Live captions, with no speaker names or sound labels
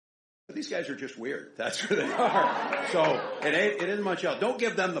These guys are just weird. That's who they are. So it isn't much else. Don't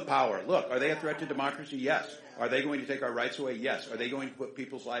give them the power. Look, are they a threat to democracy? Yes. Are they going to take our rights away? Yes. Are they going to put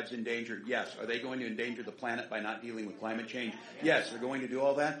people's lives in danger? Yes. Are they going to endanger the planet by not dealing with climate change? Yes. They're going to do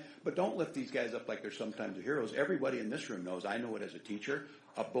all that. But don't lift these guys up like they're sometimes the heroes. Everybody in this room knows, I know it as a teacher,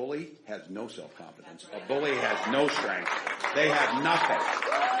 a bully has no self-confidence. A bully has no strength. They have nothing.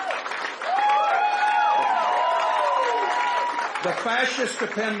 The fascists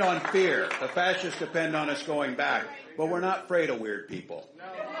depend on fear. The fascists depend on us going back. But we're not afraid of weird people.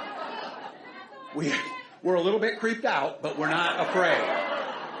 We're a little bit creeped out, but we're not afraid.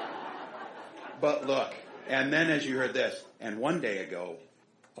 But look, and then as you heard this, and one day ago,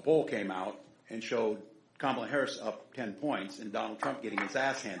 a poll came out and showed Kamala Harris up 10 points and Donald Trump getting his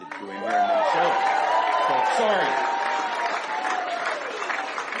ass handed to him here in Minnesota. So, sorry.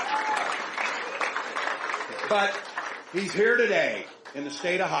 But he's here today in the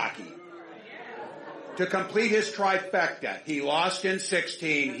state of hockey to complete his trifecta. He lost in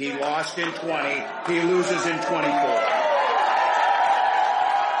 16, he lost in 20, he loses in 24.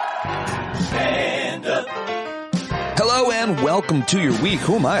 Stand up. Hello and welcome to your week.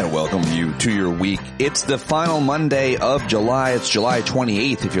 Who am I to welcome you to your week? It's the final Monday of July. It's July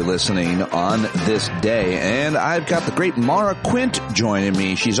 28th if you're listening on this day. And I've got the great Maura Quint joining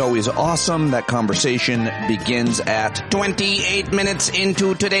me. She's always awesome. That conversation begins at 28 minutes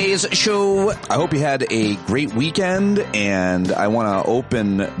into today's show. I hope you had a great weekend, and I want to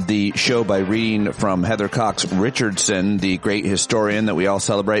open the show by reading from Heather Cox Richardson, the great historian that we all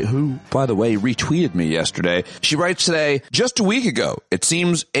celebrate, who, by the way, retweeted me yesterday. She writes today, just a week ago, it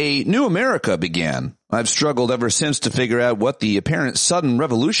seems a new America began. I've struggled ever since to figure out what the apparent sudden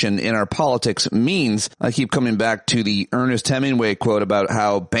revolution in our politics means. I keep coming back to the Ernest Hemingway quote about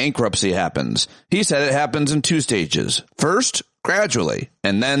how bankruptcy happens. He said it happens in two stages. First, gradually,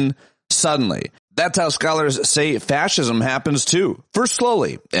 and then suddenly. That's how scholars say fascism happens too. First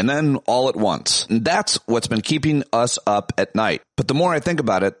slowly, and then all at once. And that's what's been keeping us up at night. But the more I think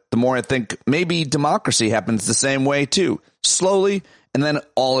about it, the more I think maybe democracy happens the same way too. Slowly, and then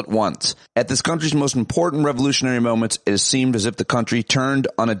all at once. At this country's most important revolutionary moments, it has seemed as if the country turned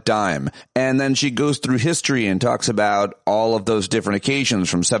on a dime. And then she goes through history and talks about all of those different occasions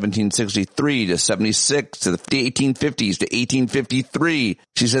from 1763 to 76 to the 1850s to 1853.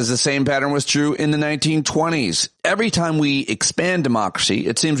 She says the same pattern was true in the 1920s. Every time we expand democracy,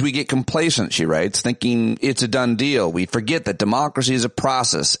 it seems we get complacent, she writes, thinking it's a done deal. We forget that democracy is a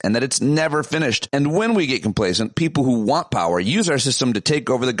process and that it's never finished. And when we get complacent, people who want power use our system to take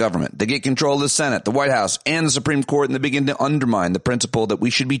over the government. They get control of the Senate, the White House, and the Supreme Court, and they begin to undermine the principle that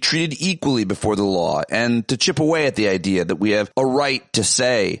we should be treated equally before the law, and to chip away at the idea that we have a right to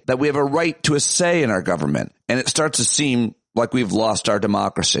say, that we have a right to a say in our government. And it starts to seem like we've lost our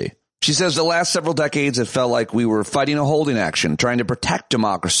democracy. She says the last several decades it felt like we were fighting a holding action, trying to protect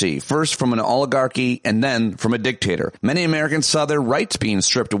democracy, first from an oligarchy and then from a dictator. Many Americans saw their rights being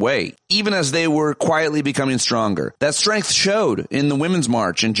stripped away, even as they were quietly becoming stronger. That strength showed in the Women's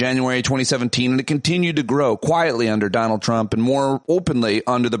March in January 2017, and it continued to grow quietly under Donald Trump and more openly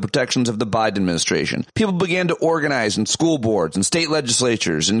under the protections of the Biden administration. People began to organize in school boards and state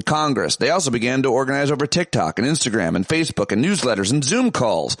legislatures and Congress. They also began to organize over TikTok and Instagram and Facebook and newsletters and Zoom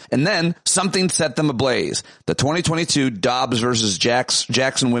calls. And then something set them ablaze. The 2022 Dobbs versus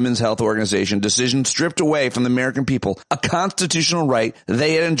Jackson Women's Health Organization decision stripped away from the American people a constitutional right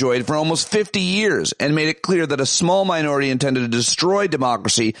they had enjoyed for almost 50 years and made it clear that a small minority intended to destroy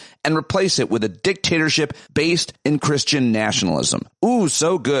democracy and replace it with a dictatorship based in Christian nationalism. Ooh,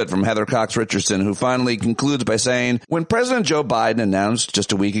 so good from Heather Cox Richardson, who finally concludes by saying, when President Joe Biden announced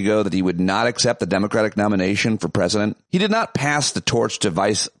just a week ago that he would not accept the Democratic nomination for president, he did not pass the torch to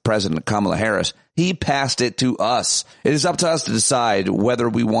Vice President Kamala Harris. He passed it to us. It is up to us to decide whether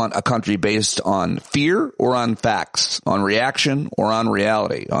we want a country based on fear or on facts, on reaction or on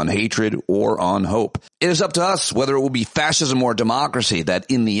reality, on hatred or on hope. It is up to us whether it will be fascism or democracy that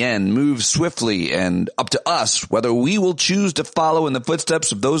in the end moves swiftly, and up to us whether we will choose to follow in the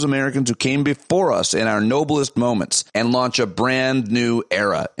footsteps of those Americans who came before us in our noblest moments and launch a brand new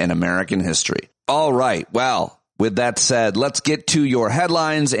era in American history. All right, well, with that said, let's get to your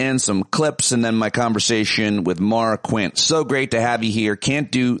headlines and some clips and then my conversation with Maura Quint. So great to have you here.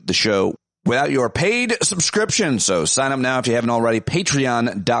 Can't do the show without your paid subscription. So sign up now if you haven't already.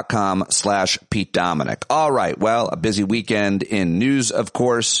 Patreon.com/Pete Dominick. All right. Well, a busy weekend in news, of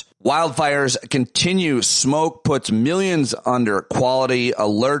course. Wildfires continue. Smoke puts millions under quality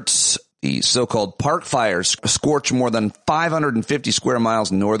alerts. The so-called park fires scorched more than 550 square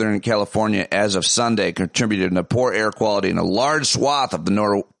miles in northern California as of Sunday, contributed to poor air quality in a large swath of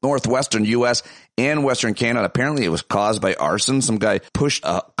the northwestern U.S. and western Canada. Apparently it was caused by arson. Some guy pushed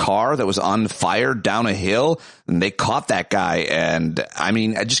a car that was on fire down a hill, and they caught that guy. And I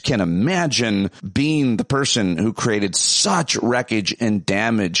mean, I just can't imagine being the person who created such wreckage and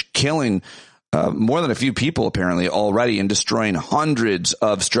damage, killing more than a few people apparently already, and destroying hundreds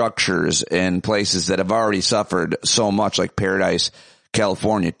of structures in places that have already suffered so much, like Paradise,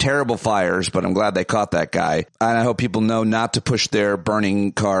 California. Terrible fires, but I'm glad they caught that guy. And I hope people know not to push their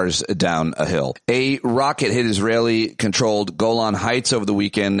burning cars down a hill. A rocket hit Israeli-controlled Golan Heights over the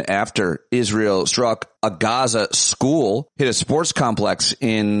weekend after Israel struck a Gaza school, hit a sports complex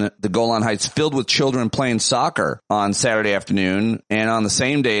in the Golan Heights filled with children playing soccer on Saturday afternoon. And on the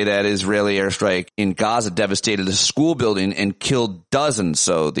same day, that Israeli airstrike in Gaza devastated a school building and killed dozens.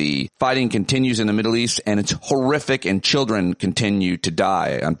 So the fighting continues in the Middle East, and it's horrific, and children continue to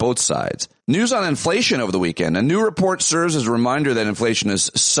die on both sides. News on inflation over the weekend. A new report serves as a reminder that inflation is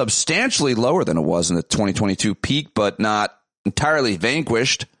substantially lower than it was in the 2022 peak, but not entirely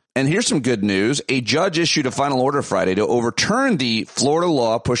vanquished. And here's some good news. A judge issued a final order Friday to overturn the Florida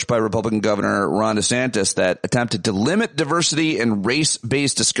law pushed by Republican Governor Ron DeSantis that attempted to limit diversity and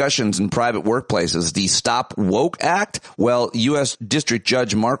race-based discussions in private workplaces, the Stop Woke Act. Well, U.S. District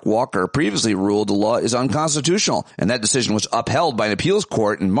Judge Mark Walker previously ruled the law is unconstitutional, and that decision was upheld by an appeals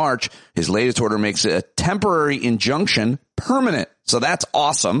court in March. His latest order makes a temporary injunction permanent. So that's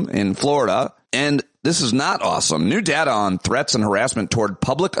awesome in Florida. And this is not awesome. New data on threats and harassment toward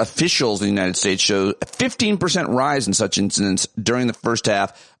public officials in the United States shows a 15% rise in such incidents during the first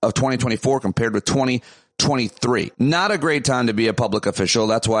half of 2024 compared with 2023. Not a great time to be a public official.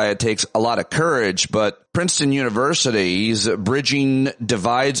 That's why it takes a lot of courage. But Princeton University's Bridging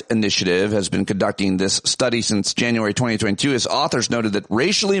Divides initiative has been conducting this study since January 2022. Its authors noted that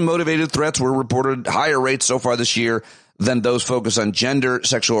racially motivated threats were reported at higher rates so far this year than those focused on gender,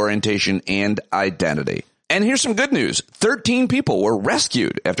 sexual orientation, and identity. And here's some good news. 13 people were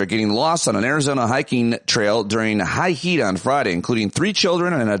rescued after getting lost on an Arizona hiking trail during high heat on Friday, including 3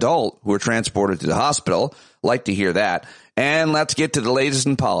 children and an adult who were transported to the hospital. Like to hear that. And let's get to the latest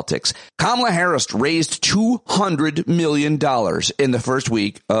in politics. Kamala Harris raised $200 million in the first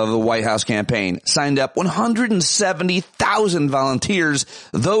week of the White House campaign, signed up 170,000 volunteers.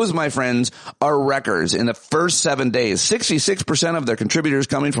 Those, my friends, are records in the first 7 days. 66% of their contributors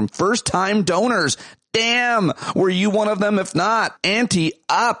coming from first-time donors. Damn, were you one of them? If not, ante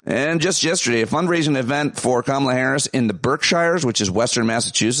up. And just yesterday, a fundraising event for Kamala Harris in the Berkshires, which is western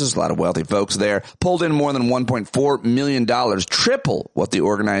Massachusetts, a lot of wealthy folks there, pulled in more than $1.4 million, triple what the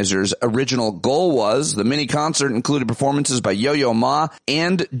organizers' original goal was. The mini concert included performances by Yo-Yo Ma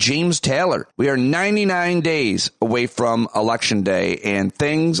and James Taylor. We are 99 days away from Election Day, and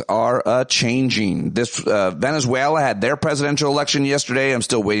things are changing. Venezuela had their presidential election yesterday. I'm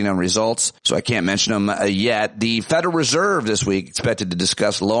still waiting on results, so I can't mention them yet. The Federal Reserve this week expected to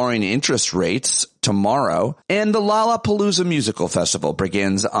discuss lowering interest rates tomorrow, and the Lollapalooza Musical Festival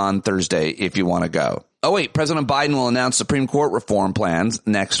begins on Thursday if you want to go. Oh wait, President Biden will announce Supreme Court reform plans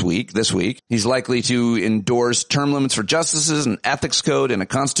this week. He's likely to endorse term limits for justices, an ethics code, and a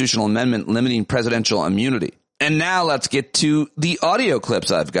constitutional amendment limiting presidential immunity. And now let's get to the audio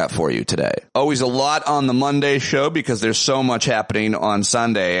clips I've got for you today. Always a lot on the Monday show because there's so much happening on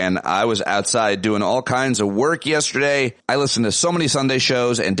Sunday, and I was outside doing all kinds of work yesterday. I listened to so many Sunday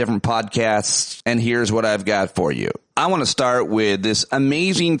shows and different podcasts, and here's what I've got for you. I want to start with this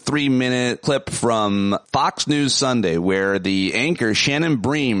amazing 3-minute clip from Fox News Sunday where the anchor Shannon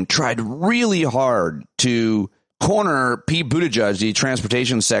Bream tried really hard to corner Pete Buttigieg, the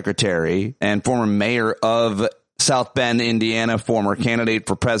transportation secretary and former mayor of South Bend, Indiana, former candidate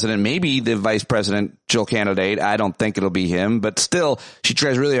for president, maybe the vice presidential candidate. I don't think it'll be him, but still, she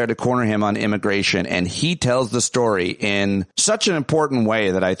tries really hard to corner him on immigration, and he tells the story in such an important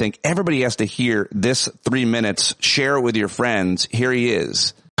way that I think everybody has to hear this 3 minutes. Share it with your friends. Here he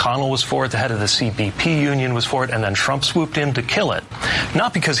is. McConnell was for it, the head of the CBP union was for it, and then Trump swooped in to kill it.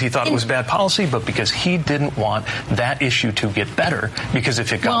 Not because he thought it was bad policy, but because he didn't want that issue to get better, because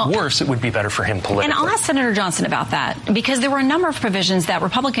if it got worse, it would be better for him politically. And I'll ask Senator Johnson about that, because there were a number of provisions that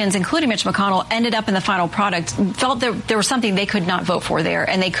Republicans, including Mitch McConnell, ended up in the final product, felt that there was something they could not vote for there,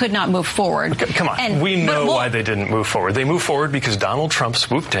 and they could not move forward. Okay, come on. We know why they didn't move forward. They moved forward because Donald Trump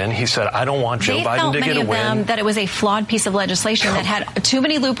swooped in. He said, I don't want Joe Biden to get a win. They felt, many of them, that it was a flawed piece of legislation that had too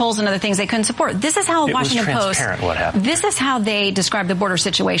many loopholes loopholes and other things they couldn't support. This is how Washington Post. What happened. This is how they describe the border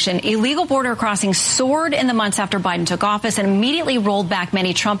situation. Illegal border crossings soared in the months after Biden took office and immediately rolled back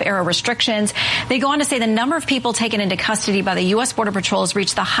many Trump-era restrictions. They go on to say the number of people taken into custody by the U.S. Border Patrol has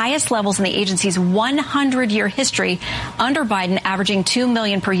reached the highest levels in the agency's 100-year history under Biden, averaging 2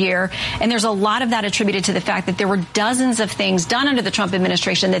 million per year. And there's a lot of that attributed to the fact that there were dozens of things done under the Trump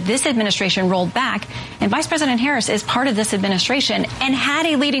administration that this administration rolled back. And Vice President Harris is part of this administration and had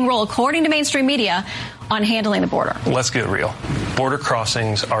a leading role, according to mainstream media, on handling the border. Let's get real. Border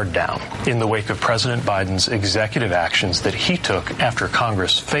crossings are down in the wake of President Biden's executive actions that he took after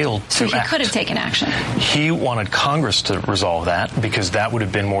Congress failed to act. So he could have taken action. He wanted Congress to resolve that because that would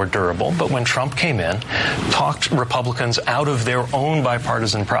have been more durable. But when Trump came in, talked Republicans out of their own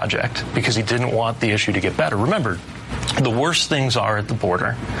bipartisan project because he didn't want the issue to get better. Remember, the worse things are at the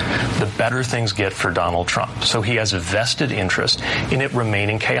border, the better things get for Donald Trump. So he has a vested interest in it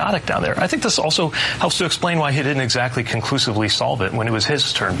remaining chaotic down there. I think this also helps to explain why he didn't exactly conclusively solve it when it was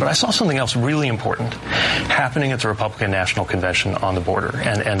his turn. But I saw something else really important happening at the Republican National Convention on the border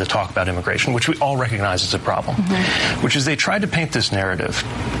and the talk about immigration, which we all recognize is a problem, which is they tried to paint this narrative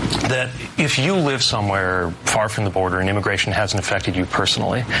that if you live somewhere far from the border and immigration hasn't affected you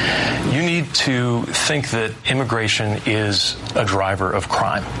personally, you need to think that immigration is a driver of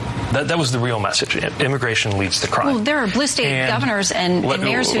crime. That was the real message. Immigration leads to crime. Well, there are blue state governors and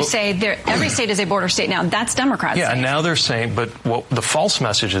mayors who say every state is a border state now. That's Democrats. Yeah, and now they're saying, but the false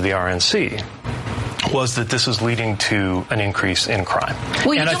message of the RNC was that this is leading to an increase in crime.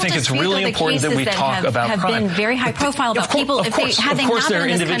 Well, and I think it's really important that we talk about crime. Have been very high profile about people. Had they not been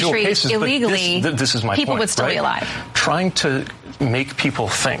in this country illegally, this is my people point, would still be alive. Trying to make people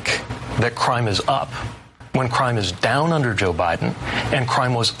think that crime is up when crime is down under Joe Biden and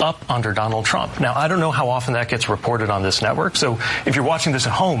crime was up under Donald Trump. Now, I don't know how often that gets reported on this network. So if you're watching this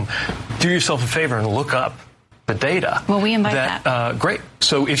at home, do yourself a favor and look up the data. Well, we invite that. Great.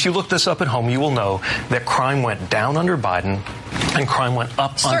 So if you look this up at home, you will know that crime went down under Biden and crime went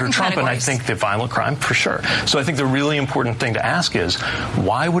up under Trump. And I think the violent crime, for sure. So I think the really important thing to ask is,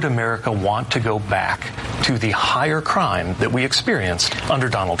 why would America want to go back to the higher crime that we experienced under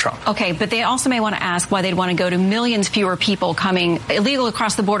Donald Trump? Okay, but they also may want to ask why they'd want to go to millions fewer people coming illegal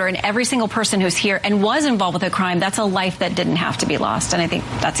across the border, and every single person who's here and was involved with a crime, that's a life that didn't have to be lost. And I think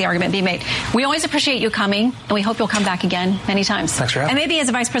that's the argument being made. We always appreciate you coming, and we hope you'll come back again many times. Thanks for having me. And maybe as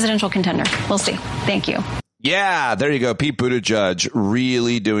a vice presidential contender. We'll see. Thank you. Yeah, there you go. Pete Buttigieg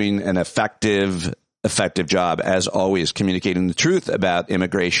really doing an effective job, as always, communicating the truth about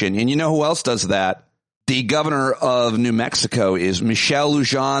immigration. And you know who else does that? The governor of New Mexico is Michelle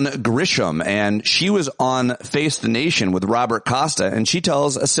Lujan Grisham, and she was on Face the Nation with Robert Costa, and she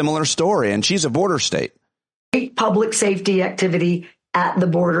tells a similar story, and she's a border state. Public safety activity at the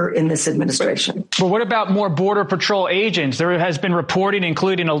border in this administration. But what about more Border Patrol agents? There has been reporting,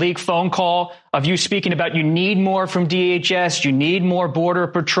 including a leaked phone call of you speaking about you need more from DHS, you need more Border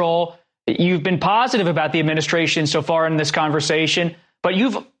Patrol. You've been positive about the administration so far in this conversation, but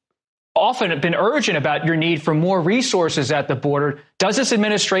you've often been urgent about your need for more resources at the border. Does this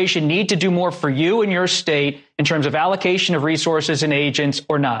administration need to do more for you and your state in terms of allocation of resources and agents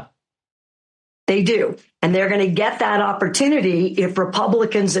or not? They do. And they're going to get that opportunity if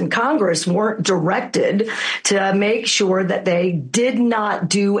Republicans in Congress weren't directed to make sure that they did not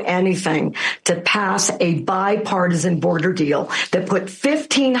do anything to pass a bipartisan border deal that put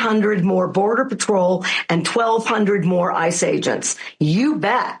 1,500 more Border Patrol and 1,200 more ICE agents. You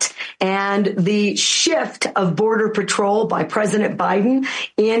bet. And the shift of Border Patrol by President Biden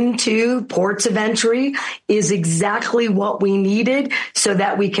into ports of entry is exactly what we needed so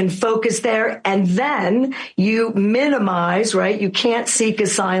that we can focus there. And then you minimize, right? You can't seek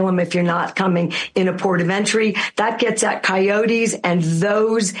asylum if you're not coming in a port of entry. That gets at coyotes and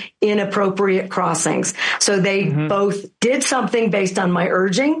those inappropriate crossings. So they both did something based on my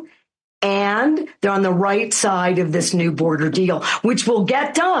urging, and they're on the right side of this new border deal, which will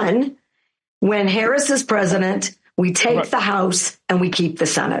get done when Harris is president. We take the House and we keep the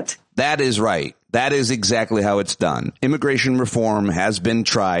Senate. That is right. That is exactly how it's done. Immigration reform has been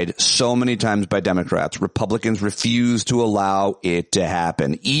tried so many times by Democrats. Republicans refuse to allow it to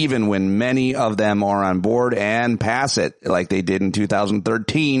happen, even when many of them are on board and pass it, like they did in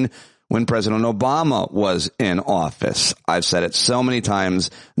 2013 when President Obama was in office. I've said it so many times.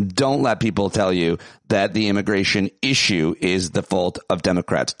 Don't let people tell you that the immigration issue is the fault of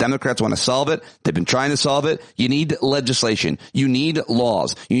Democrats. Democrats want to solve it. They've been trying to solve it. You need legislation. You need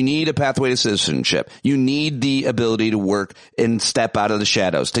laws. You need a pathway to citizenship. You need the ability to work and step out of the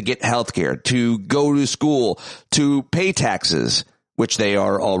shadows, to get health care, to go to school, to pay taxes. which they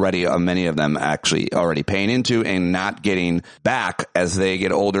are already, many of them actually already paying into and not getting back as they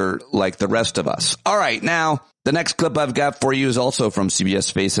get older like the rest of us. All right, now the next clip I've got for you is also from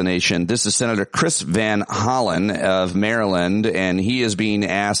CBS Face the Nation. This is Senator Chris Van Hollen of Maryland, and he is being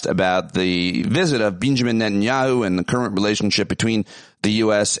asked about the visit of Benjamin Netanyahu and the current relationship between the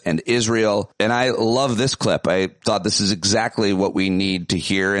U.S. and Israel. And I love this clip. I thought this is exactly what we need to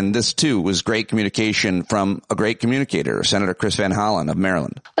hear. And this, too, was great communication from a great communicator, Senator Chris Van Hollen of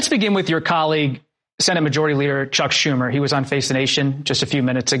Maryland. Let's begin with your colleague, Senate Majority Leader Chuck Schumer. He was on Face the Nation just a few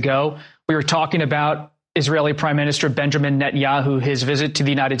minutes ago. We were talking about Israeli Prime Minister Benjamin Netanyahu, his visit to the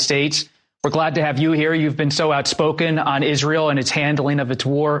United States. We're glad to have you here. You've been so outspoken on Israel and its handling of its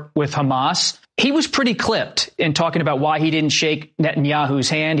war with Hamas. He was pretty clipped in talking about why he didn't shake Netanyahu's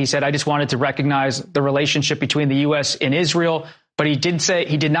hand. He said, I just wanted to recognize the relationship between the U.S. and Israel. But he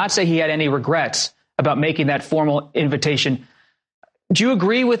did not say he had any regrets about making that formal invitation. Do you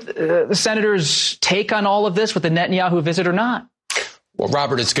agree with the senator's take on all of this with the Netanyahu visit or not? Well,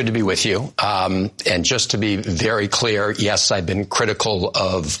 Robert, it's good to be with you. And just to be very clear, yes, I've been critical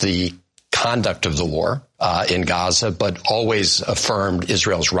of the conduct of the war in Gaza, but always affirmed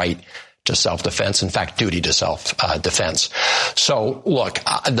Israel's right to self-defense, in fact, duty to self-defense. So, look,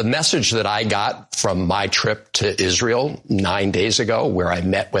 the message that I got from my trip to Israel 9 days ago, where I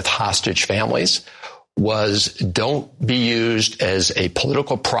met with hostage families, was don't be used as a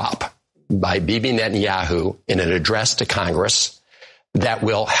political prop by Bibi Netanyahu in an address to Congress that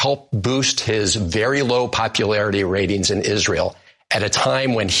will help boost his very low popularity ratings in Israel at a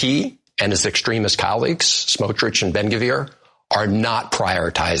time when he and his extremist colleagues, Smotrich and Ben-Gvir, are not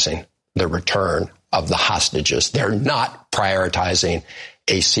prioritizing the return of the hostages. They're not prioritizing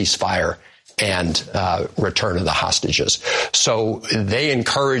a ceasefire and return of the hostages. So they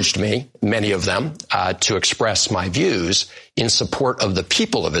encouraged me, many of them, to express my views in support of the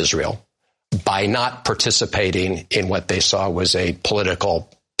people of Israel by not participating in what they saw was a political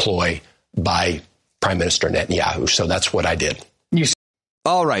ploy by Prime Minister Netanyahu. So that's what I did.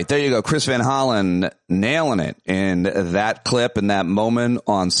 All right, there you go. Chris Van Hollen nailing it in that clip and that moment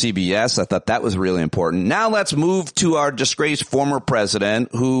on CBS. I thought that was really important. Now let's move to our disgraced former president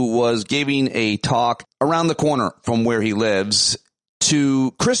who was giving a talk around the corner from where he lives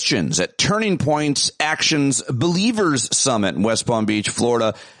to Christians at Turning Point's Actions Believers Summit in West Palm Beach,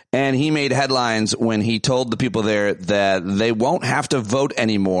 Florida. And he made headlines when he told the people there that they won't have to vote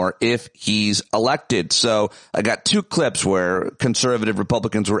anymore if he's elected. So I got two clips where conservative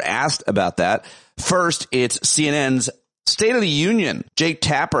Republicans were asked about that. First, it's CNN's State of the Union, Jake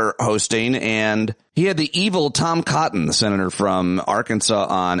Tapper hosting, and he had the evil Tom Cotton, the senator from Arkansas,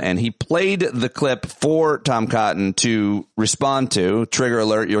 on, and he played the clip for Tom Cotton to respond to. Trigger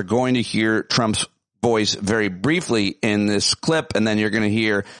alert, you're going to hear Trump's voice very briefly in this clip, and then you're going to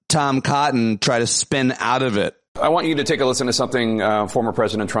hear Tom Cotton try to spin out of it. I want you to take a listen to something former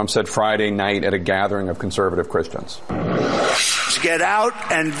President Trump said Friday night at a gathering of conservative Christians. Get out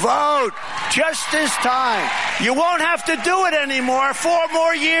and vote just this time. You won't have to do it anymore. 4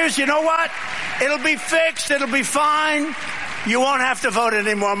 more years. You know what? It'll be fixed. It'll be fine. You won't have to vote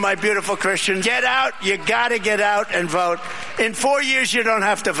anymore, my beautiful Christians. Get out. You got to get out and vote. In 4 years, you don't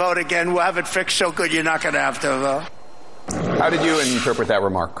have to vote again. We'll have it fixed so good you're not going to have to vote. How did you interpret that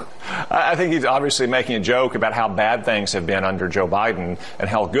remark? I think he's obviously making a joke about how bad things have been under Joe Biden and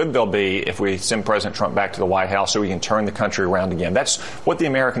how good they'll be if we send President Trump back to the White House so we can turn the country around again. That's what the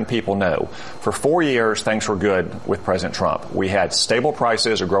American people know. For 4 years, things were good with President Trump. We had stable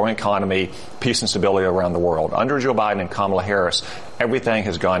prices, a growing economy, peace and stability around the world. Under Joe Biden and Kamala Harris, everything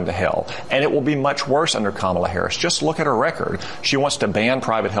has gone to hell. And it will be much worse under Kamala Harris. Just look at her record. She wants to ban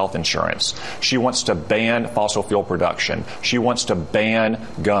private health insurance. She wants to ban fossil fuel production. She wants to ban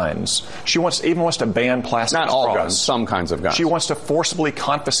guns. She even wants to ban plastic straws. Not all guns, some kinds of guns. She wants to forcibly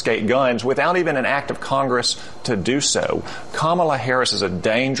confiscate guns without even an act of Congress to do so. Kamala Harris is a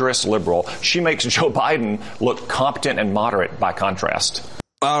dangerous liberal. She makes Joe Biden look competent and moderate by contrast.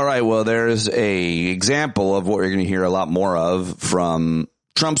 All right, well, there's a example of what we're going to hear a lot more of from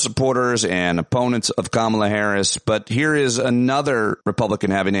Trump supporters and opponents of Kamala Harris. But here is another Republican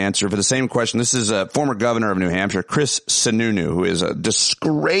having to answer for the same question. This is a former governor of New Hampshire, Chris Sununu, who is a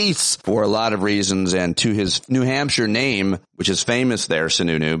disgrace for a lot of reasons and to his New Hampshire name, which is famous there,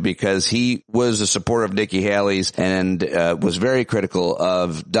 Sununu, because he was a supporter of Nikki Haley's and was very critical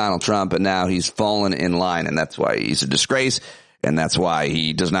of Donald Trump. And now he's fallen in line, and that's why he's a disgrace. And that's why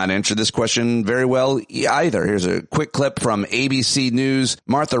he does not answer this question very well either. Here's a quick clip from ABC News.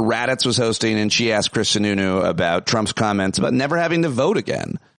 Martha Raddatz was hosting, and she asked Chris Sununu about Trump's comments about never having to vote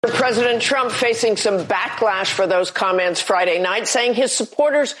again. President Trump facing some backlash for those comments Friday night, saying his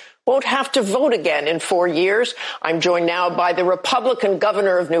supporters won't have to vote again in 4 years. I'm joined now by the Republican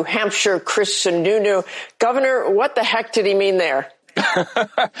governor of New Hampshire, Chris Sununu. Governor, what the heck did he mean there?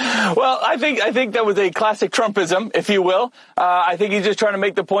 Well, I think that was a classic Trumpism, if you will. I think he's just trying to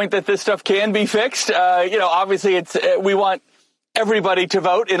make the point that this stuff can be fixed. Obviously we want everybody to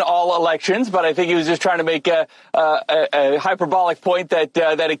vote in all elections, but I think he was just trying to make a hyperbolic point that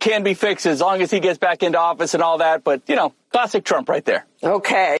it can be fixed as long as he gets back into office and all that. But, classic Trump right there.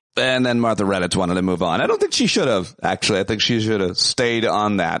 Okay. And then Martha Redditz wanted to move on. I don't think she should have, actually. I think she should have stayed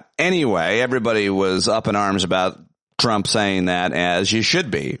on that. Anyway, everybody was up in arms about Trump saying that, as you should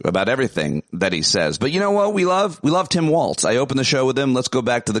be, about everything that he says. But you know what? We love Tim Walz. I opened the show with him. Let's go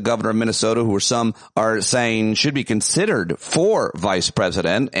back to the governor of Minnesota, who some are saying should be considered for vice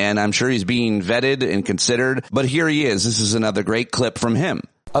president. And I'm sure he's being vetted and considered. But here he is. This is another great clip from him.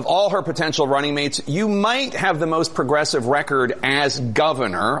 Of all her potential running mates, you might have the most progressive record as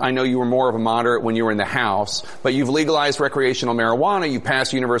governor. I know you were more of a moderate when you were in the House, but you've legalized recreational marijuana, you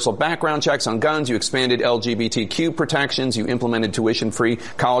passed universal background checks on guns, you expanded LGBTQ protections, you implemented tuition-free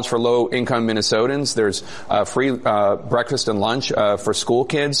college for low-income Minnesotans. There's free breakfast and lunch for school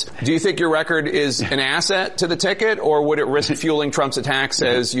kids. Do you think your record is an asset to the ticket, or would it risk fueling Trump's attacks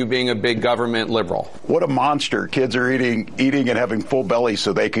as you being a big government liberal? What a monster. Kids are eating and having full bellies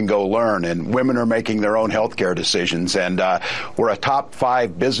so they can go learn, and women are making their own health care decisions. And we're a top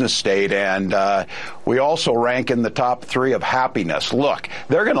 5 business state, and we also rank in the top 3 of happiness. Look,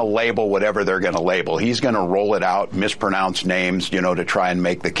 they're going to label whatever they're going to label. He's going to roll it out, mispronounce names, to try and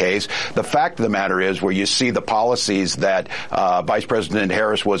make the case. The fact of the matter is, where you see the policies that Vice President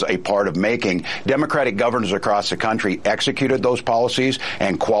Harris was a part of making, Democratic governors across the country executed those policies,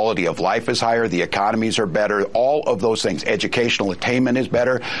 and quality of life is higher, the economies are better, all of those things. Educational attainment is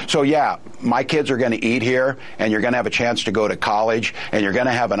better. So, yeah, my kids are going to eat here, and you're going to have a chance to go to college, and you're going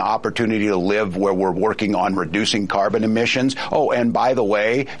to have an opportunity to live where we're working on reducing carbon emissions. Oh, and by the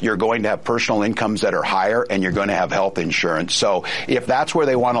way, you're going to have personal incomes that are higher, and you're going to have health insurance. So if that's where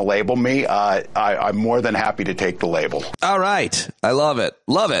they want to label me, I'm more than happy to take the label. All right. I love it.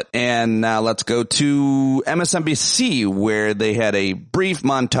 Love it. And now let's go to MSNBC, where they had a brief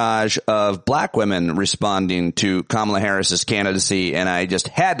montage of black women responding to Kamala Harris's candidacy, and I just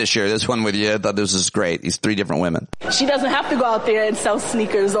had to share this one with you. I thought this was great. These 3 different women. She doesn't have to go out there and sell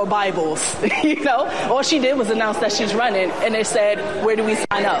sneakers or Bibles. All she did was announce that she's running, and they said, where do we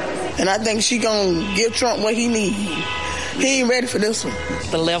sign up? And I think she gonna give Trump what he needs. He ain't ready for this one.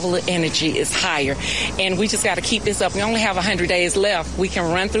 The level of energy is higher, and we just got to keep this up. We only have 100 days left. We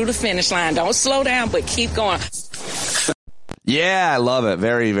can run through the finish line. Don't slow down, but keep going. Yeah, I love it.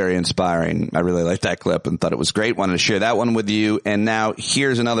 Very, very inspiring. I really liked that clip and thought it was great. Wanted to share that one with you. And now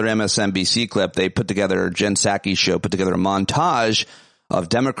here's another MSNBC clip. They put together, Jen Psaki's show put together a montage of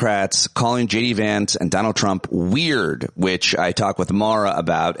Democrats calling J.D. Vance and Donald Trump weird, which I talked with Maura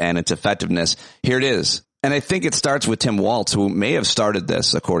about, and its effectiveness. Here it is. And I think it starts with Tim Walz, who may have started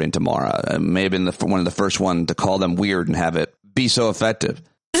this, according to Maura. May have been one of the first one to call them weird and have it be so effective.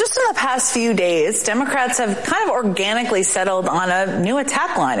 Just in the past few days, Democrats have kind of organically settled on a new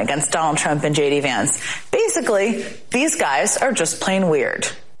attack line against Donald Trump and J.D. Vance. Basically, these guys are just plain weird.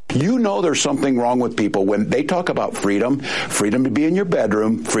 You know there's something wrong with people when they talk about freedom to be in your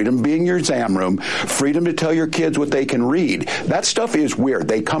bedroom, freedom to be in your exam room, freedom to tell your kids what they can read. That stuff is weird.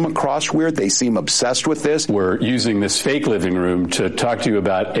 They come across weird. They seem obsessed with this. We're using this fake living room to talk to you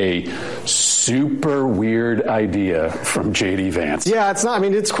about a super weird idea from J.D. Vance. Yeah,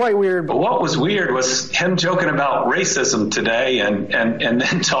 it's quite weird. But what was weird was him joking about racism today and then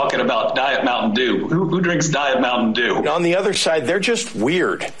talking about Diet Mountain Dew. Who drinks Diet Mountain Dew? On the other side, they're just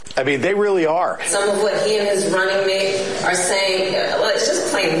weird. They really are. Some of what he and his running mate are saying, it's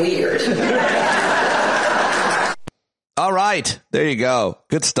just plain weird. All right. There you go.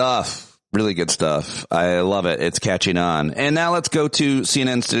 Good stuff. Really good stuff. I love it. It's catching on. And now let's go to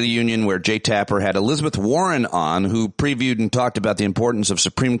CNN State of the Union, where Jay Tapper had Elizabeth Warren on, who previewed and talked about the importance of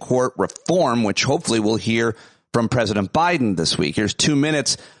Supreme Court reform, which hopefully we'll hear from President Biden this week. Here's 2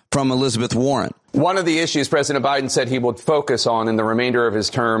 minutes from Elizabeth Warren. One of the issues President Biden said he would focus on in the remainder of his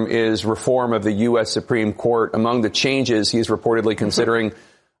term is reform of the U.S. Supreme Court. Among the changes he's reportedly considering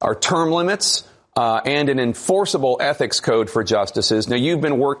are term limits and an enforceable ethics code for justices. Now, you've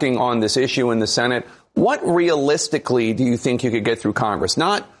been working on this issue in the Senate. What realistically do you think you could get through Congress?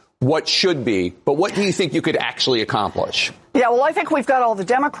 Not what should be, but what do you think you could actually accomplish? Yeah, well, I think we've got all the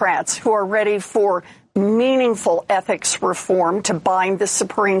Democrats who are ready for meaningful ethics reform to bind the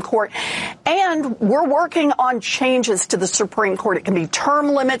Supreme Court. And we're working on changes to the Supreme Court. It can be term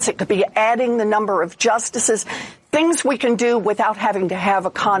limits. It could be adding the number of justices, things we can do without having to have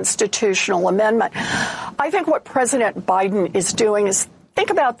a constitutional amendment. I think what President Biden is doing is think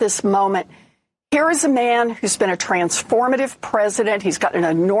about this moment. Here is a man who's been a transformative president. He's got an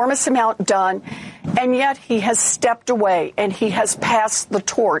enormous amount done, and yet he has stepped away and he has passed the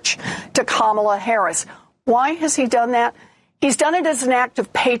torch to Kamala Harris. Why has he done that? He's done it as an act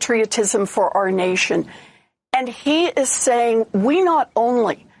of patriotism for our nation. And he is saying we not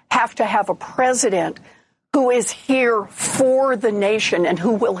only have to have a president who is here for the nation and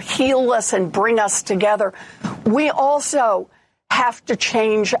who will heal us and bring us together, we also have to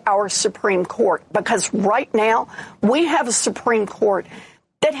change our Supreme Court, because right now we have a Supreme Court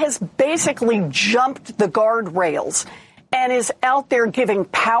that has basically jumped the guardrails and is out there giving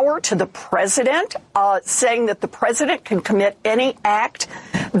power to the president, saying that the president can commit any act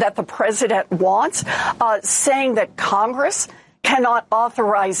that the president wants, saying that Congress cannot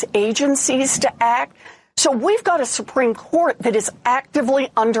authorize agencies to act. So we've got a Supreme Court that is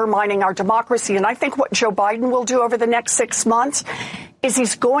actively undermining our democracy. And I think what Joe Biden will do over the next 6 months is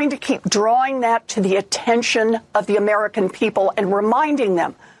he's going to keep drawing that to the attention of the American people and reminding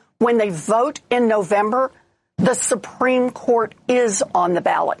them when they vote in November, the Supreme Court is on the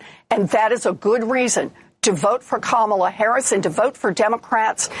ballot. And that is a good reason to vote for Kamala Harris and to vote for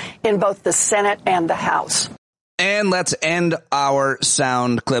Democrats in both the Senate and the House. And let's end our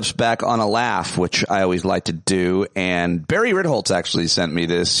sound clips back on a laugh, which I always like to do. And Barry Ritholtz actually sent me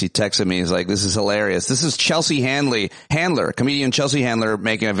this. He texted me. He's like, this is hilarious. This is Chelsea Handler, comedian Chelsea Handler,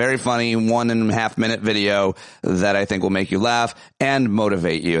 making a very funny 1.5 minute video that I think will make you laugh and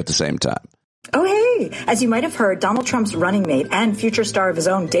motivate you at the same time. Oh, hey, as you might have heard, Donald Trump's running mate and future star of his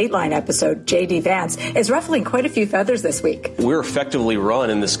own Dateline episode, J.D. Vance, is ruffling quite a few feathers this week. We're effectively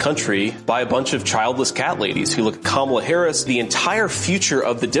run in this country by a bunch of childless cat ladies who look at Kamala Harris. The entire future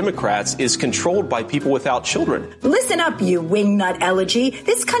of the Democrats is controlled by people without children. Listen up, you wingnut elegy.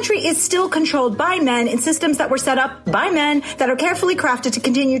 This country is still controlled by men in systems that were set up by men that are carefully crafted to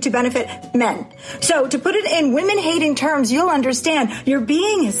continue to benefit men. So to put it in women-hating terms, you'll understand you're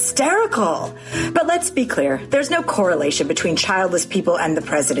being hysterical. But let's be clear, there's no correlation between childless people and the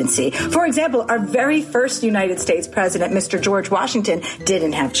presidency. For example, our very first United States president, Mr. George Washington,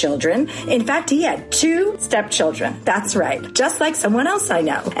 didn't have children. In fact, he had 2 stepchildren. That's right. Just like someone else I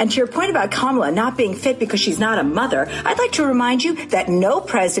know. And to your point about Kamala not being fit because she's not a mother, I'd like to remind you that no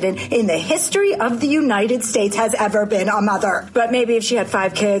president in the history of the United States has ever been a mother. But maybe if she had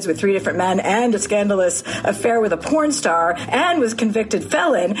 5 kids with 3 different men and a scandalous affair with a porn star and was convicted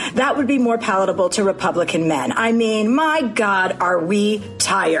felon, that would be more palatable to Republican men. I mean, my God, are we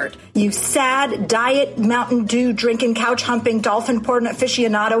tired? You sad, diet, Mountain Dew drinking, couch humping, dolphin porn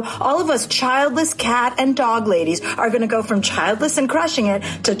aficionado, all of us childless cat and dog ladies are going to go from childless and crushing it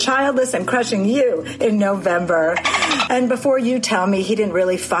to childless and crushing you in November. And before you tell me he didn't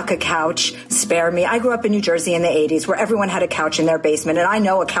really fuck a couch, spare me. I grew up in New Jersey in the 80s where everyone had a couch in their basement, and I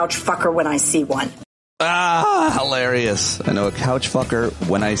know a couch fucker when I see one. Ah, hilarious. I know a couch fucker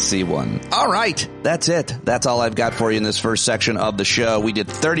when I see one. All right. That's it. That's all I've got for you in this first section of the show. We did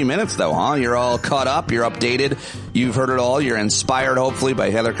 30 minutes, though, huh? You're all caught up. You're updated. You've heard it all. You're inspired, hopefully, by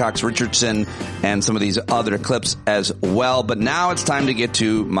Heather Cox Richardson and some of these other clips as well. But now it's time to get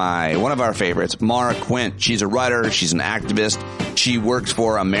to one of our favorites, Maura Quint. She's a writer. She's an activist. She works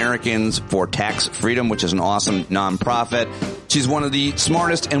for Americans for Tax Freedom, which is an awesome nonprofit. She's one of the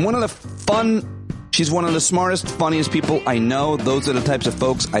smartest and She's one of the smartest, funniest people I know. Those are the types of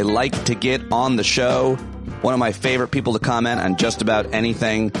folks I like to get on the show. One of my favorite people to comment on just about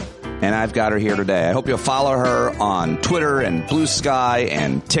anything. And I've got her here today. I hope you'll follow her on Twitter and Blue Sky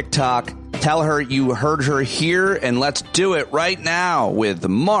and TikTok. Tell her you heard her here, and let's do it right now with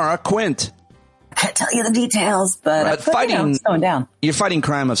Maura Quint. I can't tell you the details, but slowing down. You're fighting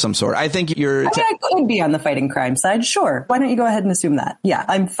crime of some sort. I think I could be on the fighting crime side. Sure. Why don't you go ahead and assume that? Yeah,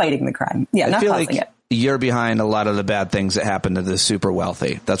 I'm fighting the crime. Yeah, not causing it. You're behind a lot of the bad things that happen to the super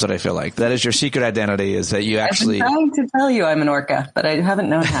wealthy. That's what I feel like. That is your secret identity, is that you actually... I've been trying to tell you I'm an orca, but I haven't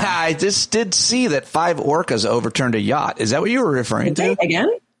known how. I just did see that 5 orcas overturned a yacht. Is that what you were referring to? Again?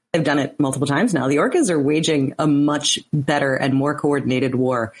 I've done it multiple times now. The orcas are waging a much better and more coordinated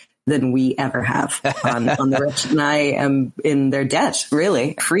war than we ever have on the rich. And I am in their debt,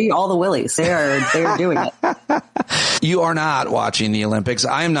 really. Free all the willies. They are doing it. You are not watching the Olympics.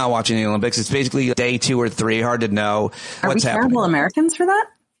 I'm not watching the Olympics. It's basically day 2 or 3. Hard to know what's happening. Are we terrible Americans for that?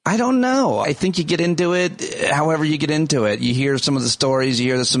 I don't know. I think you get into it however you get into it. You hear some of the stories. You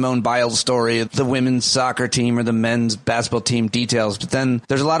hear the Simone Biles story, the women's soccer team or the men's basketball team details. But then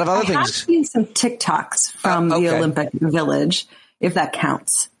there's a lot of other things. I've seen some TikToks from the Olympic Village, if that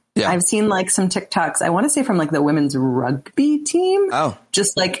counts. Yeah. I've seen like some TikToks, I want to say from like the women's rugby team. Oh.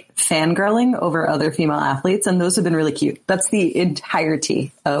 Just like fangirling over other female athletes. And those have been really cute. That's the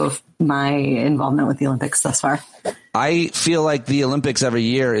entirety of my involvement with the Olympics thus far. I feel like the Olympics every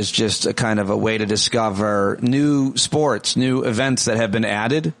year is just a kind of a way to discover new sports, new events that have been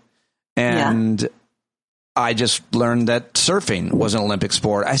added. And I just learned that surfing was an Olympic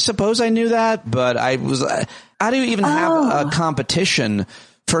sport. I suppose I knew that, but how do you even have a competition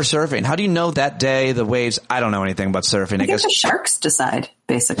for surfing? How do you know that day, the waves? I don't know anything about surfing. I guess the sharks decide,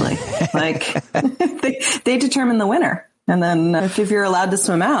 basically. Like they determine the winner. And then if you're allowed to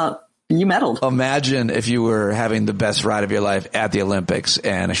swim out, you medaled. Imagine if you were having the best ride of your life at the Olympics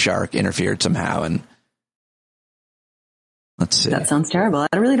and a shark interfered somehow. And let's see. That sounds terrible.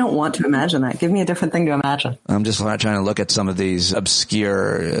 I really don't want to imagine that. Give me a different thing to imagine. I'm just trying to look at some of these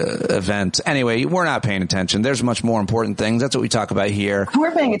obscure events. Anyway, we're not paying attention. There's much more important things. That's what we talk about here.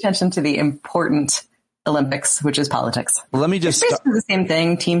 We're paying attention to the important Olympics, which is politics. Let me just it's basically the same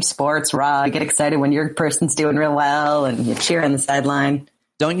thing. Team sports, raw. You get excited when your person's doing real well and you cheer on the sideline.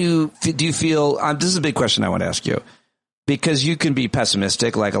 Do you feel, this is a big question I want to ask you, because you can be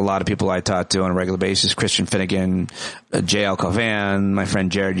pessimistic, like a lot of people I talk to on a regular basis, Christian Finnegan, J.L. Covan, my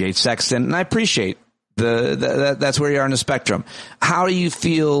friend Jared Yates Sexton, and I appreciate that's where you are on the spectrum. How do you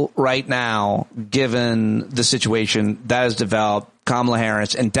feel right now, given the situation that has developed, Kamala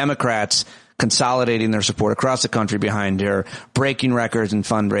Harris and Democrats consolidating their support across the country behind her, breaking records in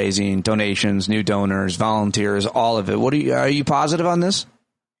fundraising, donations, new donors, volunteers, all of it? Are you positive on this?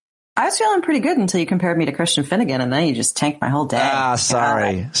 I was feeling pretty good until you compared me to Christian Finnegan, and then you just tanked my whole day.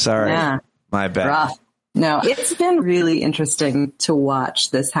 Sorry. Yeah. My bad. Rough. No, it's been really interesting to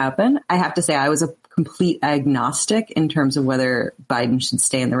watch this happen. I have to say I was a complete agnostic in terms of whether Biden should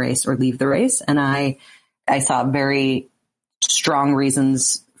stay in the race or leave the race. And I saw very strong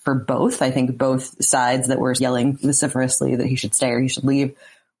reasons for both. I think both sides that were yelling vociferously that he should stay or he should leave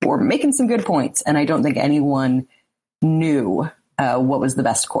were making some good points. And I don't think anyone knew what was the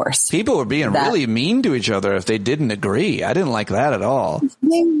best course. People were being really mean to each other if they didn't agree. I didn't like that at all.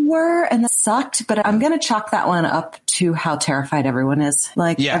 They were, and that sucked. But I'm going to chalk that one up to how terrified everyone is.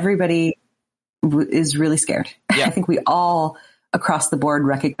 Everybody is really scared. Yeah. I think we all across the board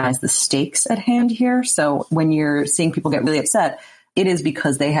recognize the stakes at hand here. So when you're seeing people get really upset, it is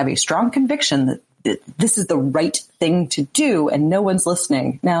because they have a strong conviction that this is the right thing to do and no one's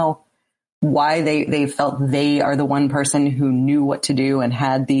listening. Now, why they felt they are the one person who knew what to do and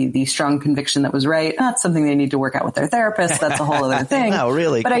had the strong conviction that was right, that's something they need to work out with their therapist. That's a whole other thing. No,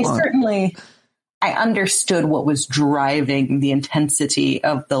 really. But I understood what was driving the intensity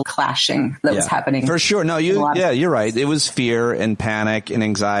of the clashing that was happening. For sure. No, you're right. It was fear and panic and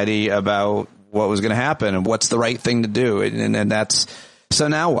anxiety about what was going to happen and what's the right thing to do. And that's, so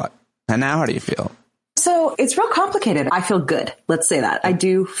now what? And now how do you feel? So it's real complicated. I feel good. Let's say that. I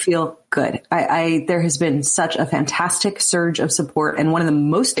do feel good. There has been such a fantastic surge of support. And one of the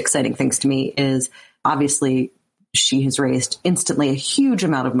most exciting things to me is obviously she has raised instantly a huge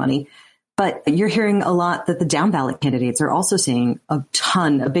amount of money. But you're hearing a lot that the down ballot candidates are also seeing a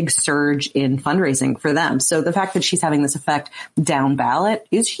big surge in fundraising for them. So the fact that she's having this effect down ballot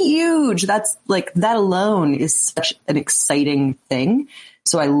is huge. That's that alone is such an exciting thing.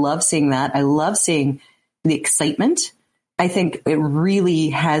 So I love seeing that. I love seeing the excitement. I think it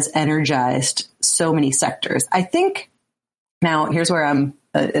really has energized so many sectors. I think now here's where I'm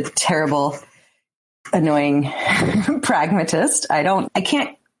a terrible, annoying pragmatist. I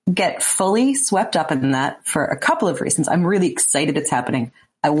can't get fully swept up in that for a couple of reasons. I'm really excited it's happening.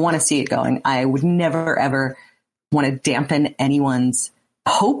 I want to see it going. I would never, ever want to dampen anyone's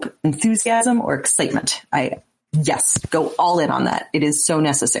hope, enthusiasm, or excitement. Yes, go all in on that. It is so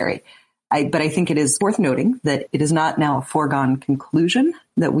necessary. But I think it is worth noting that it is not now a foregone conclusion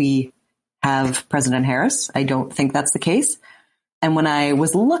that we have President Harris. I don't think that's the case. And when I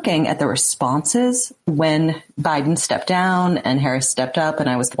was looking at the responses when Biden stepped down and Harris stepped up, and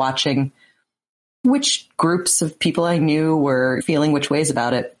I was watching which groups of people I knew were feeling which ways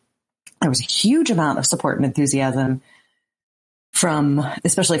about it, there was a huge amount of support and enthusiasm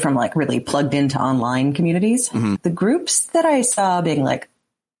especially from really plugged into online communities. Mm-hmm. The groups that I saw being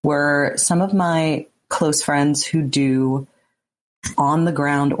were some of my close friends who do on the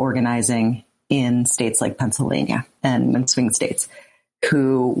ground organizing in states like Pennsylvania and swing states,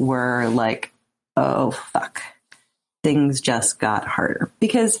 who were oh, fuck. things just got harder.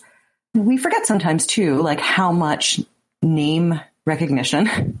 Because we forget sometimes, too, like how much name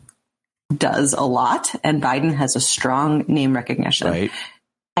recognition does a lot. And Biden has a strong name recognition. Right.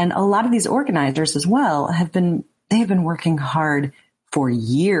 And a lot of these organizers as well have been working hard for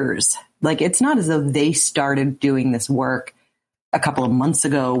years. Like, it's not as though they started doing this work a couple of months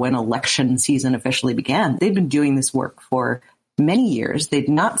ago when election season officially began. They've been doing this work for many years. They've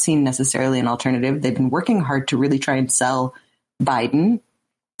not seen necessarily an alternative. They've been working hard to really try and sell Biden.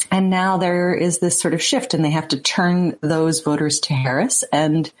 And now there is this sort of shift, and they have to turn those voters to Harris.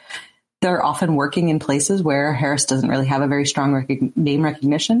 And they're often working in places where Harris doesn't really have a very strong name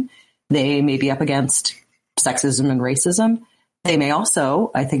recognition. They may be up against sexism and racism. They may also,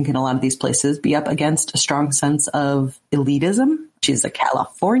 I think in a lot of these places, be up against a strong sense of elitism. She's a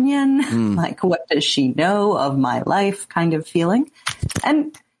Californian. Like, what does she know of my life kind of feeling?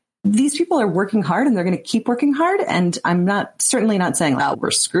 And these people are working hard, and they're going to keep working hard. And I'm certainly not saying, oh,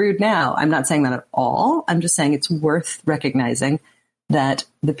 we're screwed now. I'm not saying that at all. I'm just saying it's worth recognizing that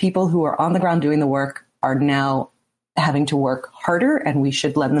the people who are on the ground doing the work are now having to work harder, and we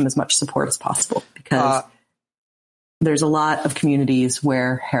should lend them as much support as possible, because there's a lot of communities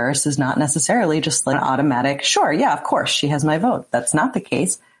where Harris is not necessarily just like automatic, sure, yeah, of course, she has my vote. That's not the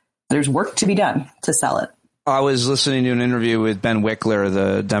case. There's work to be done to sell it. I was listening to an interview with Ben Wickler,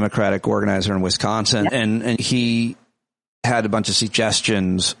 the Democratic organizer in Wisconsin, and he had a bunch of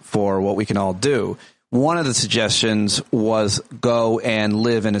suggestions for what we can all do. One of the suggestions was go and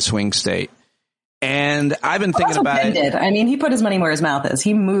live in a swing state. And I've been thinking about it. Did. I mean, he put his money where his mouth is.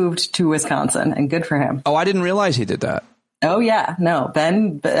 He moved to Wisconsin, and good for him. Oh, I didn't realize he did that. Oh, yeah. No,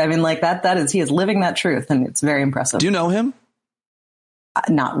 Ben, I mean, like he is living that truth, and it's very impressive. Do you know him?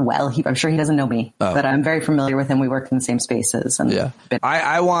 Not well. I'm sure he doesn't know me, but I'm very familiar with him. We worked in the same spaces. And yeah,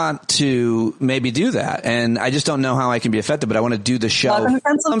 I want to maybe do that, and I just don't know how I can be effective, but I want to do the show.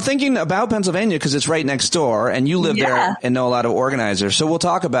 I'm thinking about Pennsylvania because it's right next door, and you live there and know a lot of organizers. So we'll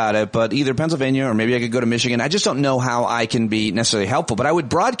talk about it, but either Pennsylvania or maybe I could go to Michigan. I just don't know how I can be necessarily helpful, but I would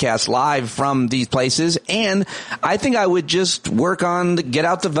broadcast live from these places, and I think I would just work on the get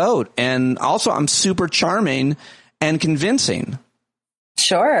out the vote. And also, I'm super charming and convincing.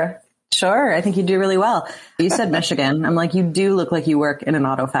 Sure. I think you do really well. You said Michigan. I'm like, you do look like you work in an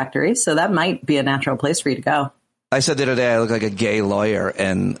auto factory, so that might be a natural place for you to go. I said the other day I look like a gay lawyer,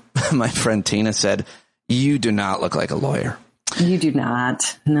 and my friend Tina said, you do not look like a lawyer. You do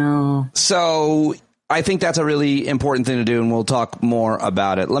not. No. So I think that's a really important thing to do, and we'll talk more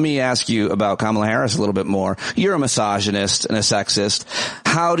about it. Let me ask you about Kamala Harris a little bit more. You're a misogynist and a sexist.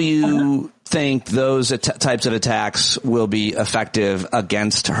 How do you think those types of attacks will be effective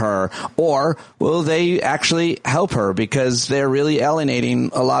against her, or will they actually help her because they're really alienating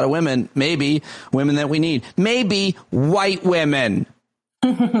a lot of women, maybe women that we need, maybe white women?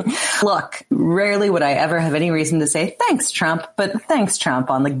 Look, rarely would I ever have any reason to say thanks, Trump, but thanks, Trump,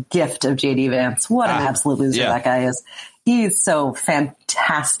 on the gift of J.D. Vance. What an absolute loser that guy is. He's so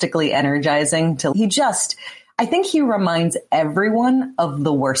fantastically energizing. I think he reminds everyone of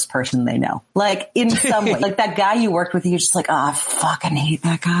the worst person they know. Like, in some way, like that guy you worked with, you're just like, I fucking hate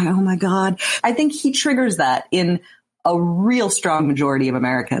that guy. Oh my God. I think he triggers that in a real strong majority of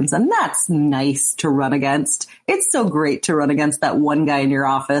Americans. And that's nice to run against. It's so great to run against that one guy in your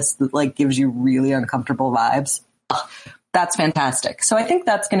office that like gives you really uncomfortable vibes. That's fantastic. So I think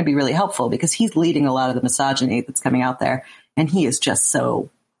that's going to be really helpful because he's leading a lot of the misogyny that's coming out there. And he is just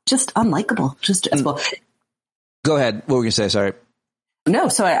unlikable. Go ahead. What were you going to say? Sorry. No,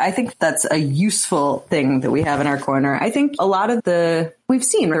 so I think that's a useful thing that we have in our corner. I think a lot of we've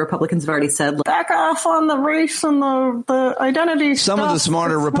seen the Republicans have already said, back off on the race and the identity Some stuff. of the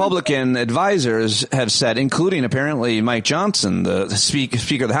smarter Republican advisors have said, including apparently Mike Johnson, the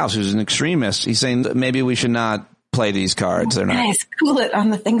Speaker of the House, who's an extremist. He's saying that maybe we should not play these cards. They're not. Guys, cool it on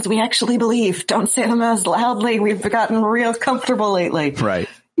the things we actually believe. Don't say them as loudly. We've gotten real comfortable lately. Right.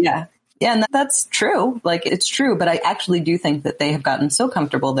 Yeah. Yeah, and that's true. Like, it's true. But I actually do think that they have gotten so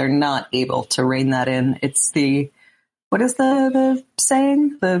comfortable, they're not able to rein that in. It's what is the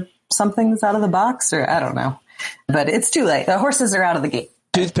saying? The something's out of the box, or I don't know. But it's too late. The horses are out of the gate.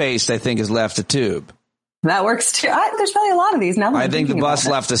 Toothpaste, I think, has left the tube. That works too. There's probably a lot of these now. I think the bus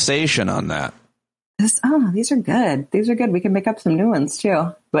left the station on that. These are good. These are good. We can make up some new ones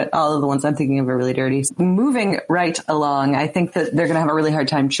too. But all of the ones I'm thinking of are really dirty. Moving right along, I think that they're going to have a really hard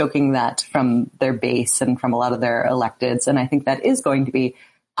time choking that from their base and from a lot of their electeds. And I think that is going to be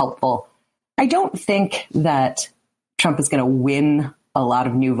helpful. I don't think that Trump is going to win a lot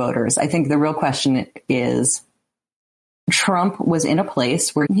of new voters. I think the real question is, Trump was in a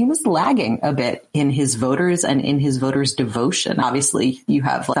place where he was lagging a bit in his voters and in his voters' devotion. Obviously, you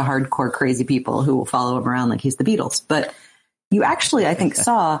have the hardcore crazy people who will follow him around like he's the Beatles. But you actually, I think,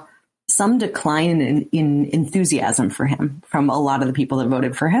 saw some decline in enthusiasm for him from a lot of the people that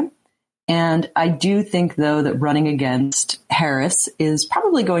voted for him. And I do think, though, that running against Harris is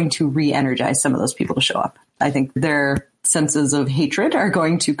probably going to re-energize some of those people to show up. I think their senses of hatred are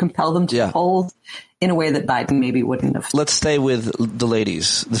going to compel them to the polls in a way that Biden maybe wouldn't have. Let's stay with the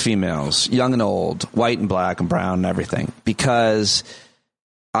ladies, the females, young and old, white and black and brown and everything, because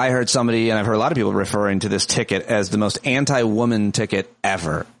I heard somebody, and I've heard a lot of people referring to this ticket as the most anti-woman ticket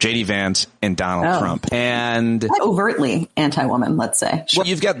ever. J.D. Vance and Donald Trump. And overtly anti-woman, let's say. Well,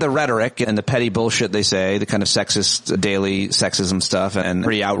 you've got the rhetoric and the petty bullshit they say, the kind of sexist, daily sexism stuff and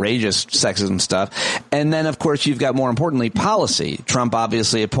pretty outrageous sexism stuff. And then, of course, you've got, more importantly, policy. Trump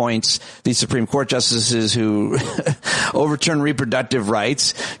obviously appoints these Supreme Court justices who overturn reproductive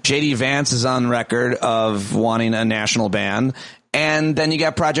rights. J.D. Vance is on record of wanting a national ban. And then you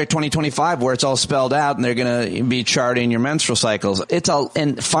got Project 2025 where it's all spelled out and they're going to be charting your menstrual cycles. It's all.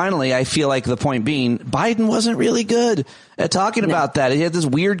 And finally, I feel like the point being, Biden wasn't really good at talking about that. He had this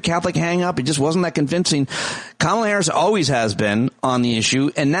weird Catholic hang up. It just wasn't that convincing. Kamala Harris always has been on the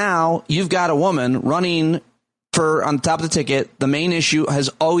issue. And now you've got a woman running for on the top of the ticket. The main issue has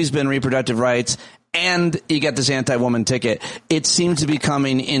always been reproductive rights. And you get this anti-woman ticket. It seems to be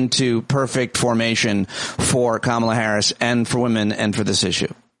coming into perfect formation for Kamala Harris and for women and for this issue.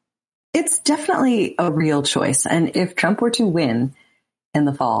 It's definitely a real choice. And if Trump were to win in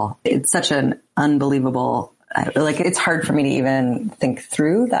the fall, it's such an unbelievable, it's hard for me to even think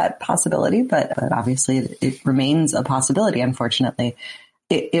through that possibility, but obviously it remains a possibility, unfortunately.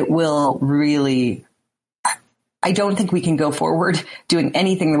 It will really, I don't think we can go forward doing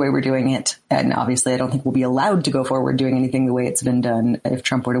anything the way we're doing it. And obviously, I don't think we'll be allowed to go forward doing anything the way it's been done if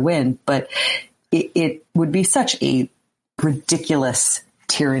Trump were to win. But it would be such a ridiculous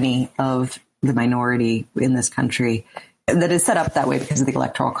tyranny of the minority in this country that is set up that way because of the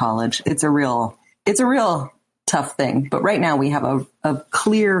Electoral College. It's a real tough thing. But right now, we have a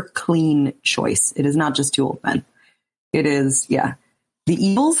clear, clean choice. It is not just two old men. It is, the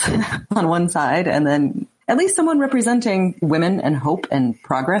evils on one side and then at least someone representing women and hope and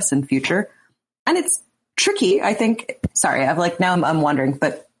progress and future. And it's tricky, I think. Sorry, I'm wondering,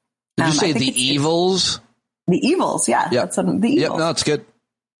 but. Did you say the evils? The evils, yeah. Yep. That's the evils. Yep, no, it's good.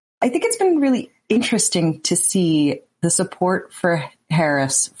 I think it's been really interesting to see the support for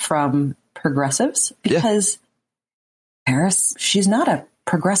Harris from progressives because Harris, she's not a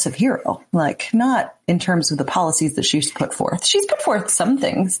progressive hero, not in terms of the policies that she's put forth. She's put forth some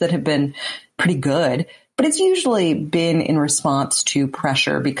things that have been pretty good, but it's usually been in response to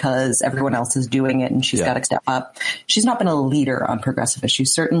pressure because everyone else is doing it and she's got to step up. She's not been a leader on progressive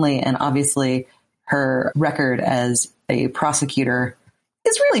issues, certainly. And obviously her record as a prosecutor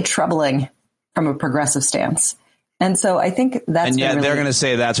is really troubling from a progressive stance. And so I think that's. And yet they're going to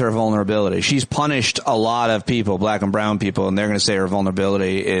say that's her vulnerability. She's punished a lot of people, black and brown people, and they're going to say her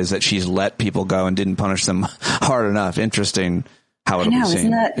vulnerability is that she's let people go and didn't punish them hard enough. Interesting. How it'll be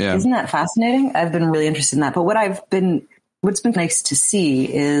seen. Isn't that fascinating? I've been really interested in that. But what's been nice to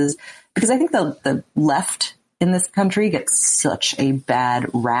see is because I think the left in this country gets such a bad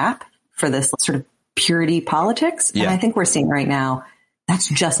rap for this sort of purity politics. Yeah. And I think we're seeing right now that's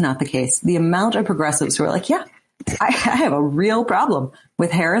just not the case. The amount of progressives who are like, I have a real problem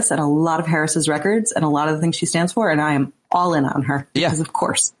with Harris and a lot of Harris's records and a lot of the things she stands for. And I am all in on her because of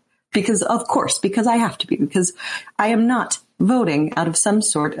course, because I have to be, because I am not voting out of some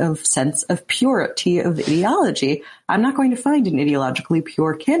sort of sense of purity of ideology. I'm not going to find an ideologically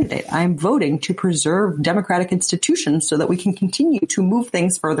pure candidate. I'm voting to preserve democratic institutions so that we can continue to move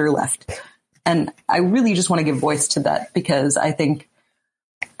things further left. And I really just want to give voice to that because I think,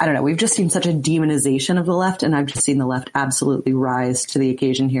 I don't know, we've just seen such a demonization of the left, and I've just seen the left absolutely rise to the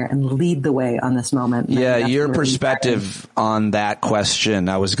occasion here and lead the way on this moment. Yeah, your perspective on that question,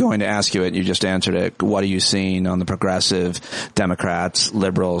 I was going to ask you it, you just answered it. What are you seeing on the progressive Democrats,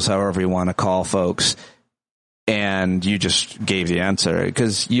 liberals, however you want to call folks? And you just gave the answer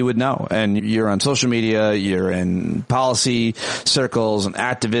because you would know. And you're on social media, you're in policy circles and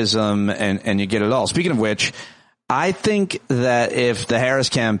activism, and you get it all. Speaking of which, I think that if the Harris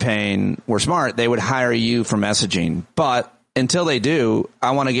campaign were smart, they would hire you for messaging. But until they do,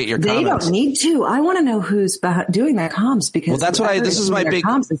 I want to get your comments. They don't need to. I want to know who's doing their comms because that's what this is my big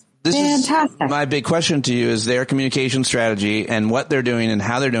my big question to you is their communication strategy and what they're doing and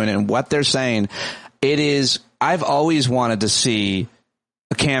how they're doing it and what they're saying. I've always wanted to see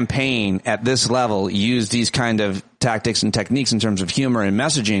a campaign at this level use these kind of tactics and techniques in terms of humor and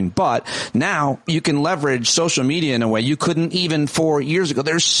messaging. But now you can leverage social media in a way you couldn't even 4 years ago.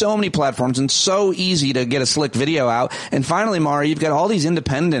 There's so many platforms and so easy to get a slick video out. And finally, Maura, you've got all these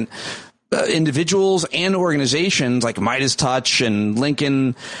independent individuals and organizations like Midas Touch and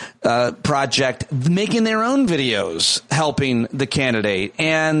Lincoln Project making their own videos helping the candidate.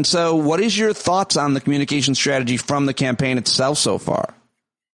 And so what is your thoughts on the communication strategy from the campaign itself so far?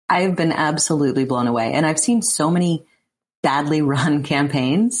 I've been absolutely blown away. And I've seen so many badly run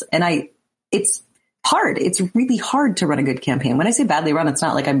campaigns, and it's hard. It's really hard to run a good campaign. When I say badly run, it's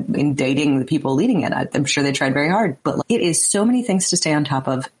not like I'm indicting the people leading it. I'm sure they tried very hard, but it is so many things to stay on top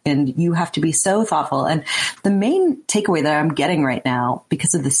of, and you have to be so thoughtful. And the main takeaway that I'm getting right now,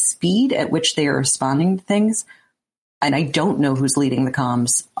 because of the speed at which they are responding to things, and I don't know who's leading the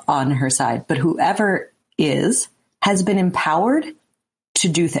comms on her side, but whoever is has been empowered to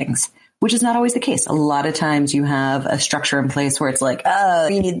do things, which is not always the case. A lot of times you have a structure in place where it's like, oh,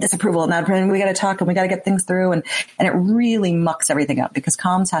 you need this approval and that approval. We got to talk and we got to get things through. And it really mucks everything up because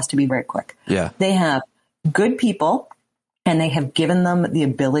comms has to be very quick. Yeah. They have good people and they have given them the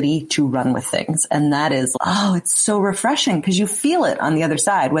ability to run with things. And that is, it's so refreshing because you feel it on the other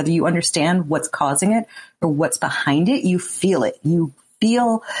side, whether you understand what's causing it or what's behind it, you feel it. You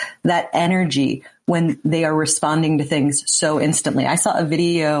feel that energy when they are responding to things so instantly. I saw a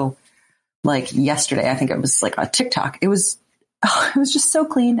video like yesterday, I think it was like a TikTok. It was just so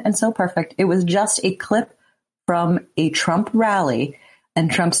clean and so perfect. It was just a clip from a Trump rally and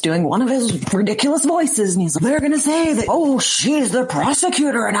Trump's doing one of his ridiculous voices. And he's like, they're going to say that, oh, she's the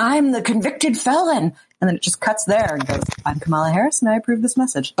prosecutor and I'm the convicted felon. And then it just cuts there and goes, I'm Kamala Harris and I approve this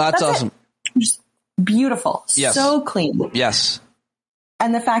message. That's awesome. Just beautiful. Yes. So clean. Yes.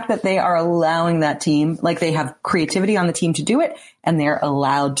 And the fact that they are allowing that team, like they have creativity on the team to do it and they're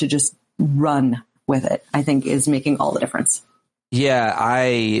allowed to just run with it, I think is making all the difference. Yeah,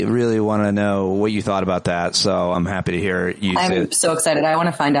 I really want to know what you thought about that. So I'm happy to hear you say I'm so excited. I want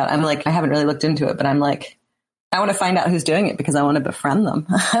to find out. I'm like, I haven't really looked into it, but I'm like, I want to find out who's doing it because I want to befriend them.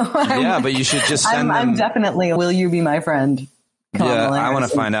 Yeah, but you should just send them. I'm definitely, will you be my friend? Yeah, I want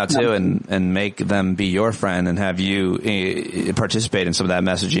to find out too and make them be your friend and have you participate in some of that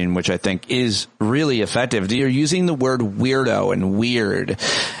messaging, which I think is really effective. You're using the word weirdo and weird.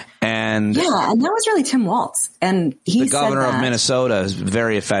 And yeah, and that was really Tim Walz. And he the governor of Minnesota is a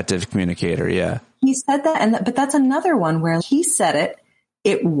very effective communicator. Yeah. He said that. But that's another one where he said it,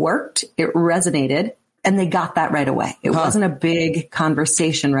 it worked, it resonated, and they got that right away. It wasn't a big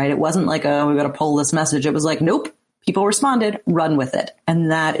conversation, right? It wasn't like, oh, we got to pull this message. It was like, nope, people responded, run with it.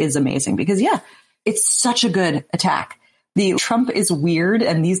 And that is amazing because, yeah, it's such a good attack. The Trump is weird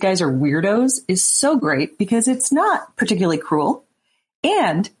and these guys are weirdos is so great because it's not particularly cruel.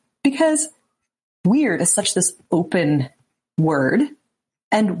 And because weird is such this open word,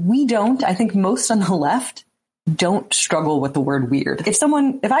 and we don't, I think most on the left don't struggle with the word weird.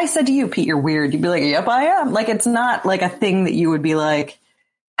 If I said to you, Pete, you're weird, you'd be like, yep, I am. Like, it's not like a thing that you would be like,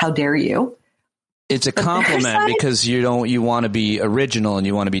 how dare you? It's a compliment because you want to be original and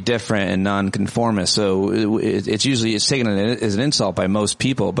you want to be different and nonconformist. So it's usually taken as an insult by most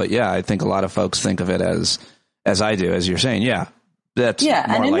people. But yeah, I think a lot of folks think of it as I do, as you're saying. Yeah. That's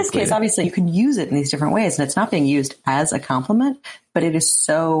and in this case, obviously, you can use it in these different ways, and it's not being used as a compliment, but it is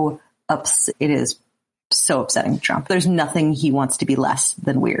so upsetting to Trump. There's nothing he wants to be less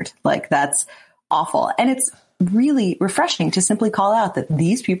than weird. Like, that's awful, and it's really refreshing to simply call out that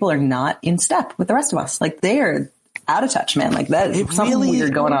these people are not in step with the rest of us. Like, they are out of touch, man. Like, that is something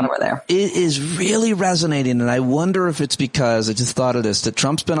weird going on over there. It is really resonating, and I wonder if it's because I just thought of this that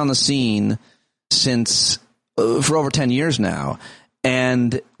Trump's been on the scene since for over 10 years now.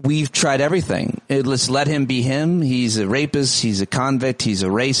 And we've tried everything. Let's let him be him. He's a rapist. He's a convict. He's a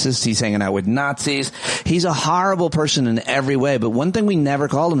racist. He's hanging out with Nazis. He's a horrible person in every way. But one thing we never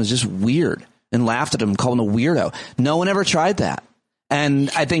called him is just weird and laughed at him, called him a weirdo. No one ever tried that.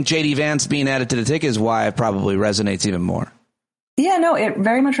 And I think J.D. Vance being added to the ticket is why it probably resonates even more. Yeah, no, it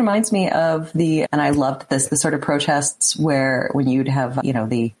very much reminds me of and I loved the sort of protests where when you'd have,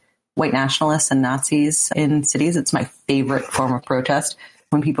 the white nationalists and Nazis in cities. It's my favorite form of protest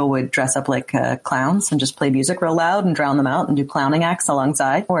when people would dress up like clowns and just play music real loud and drown them out and do clowning acts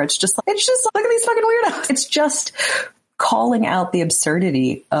alongside. Or it's just look at these fucking weirdos. It's just calling out the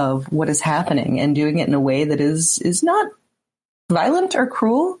absurdity of what is happening and doing it in a way that is not violent or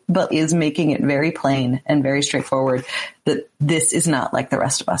cruel, but is making it very plain and very straightforward that this is not like the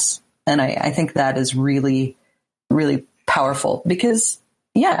rest of us. And I think that is really, really powerful because,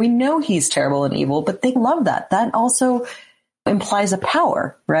 yeah, we know he's terrible and evil, but they love that. That also implies a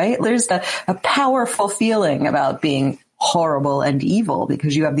power, right? There's a powerful feeling about being horrible and evil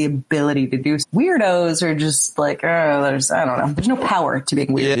because you have the ability to do. Weirdos are just like, I don't know. There's no power to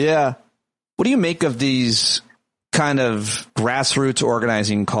being weird. Yeah. What do you make of these kind of grassroots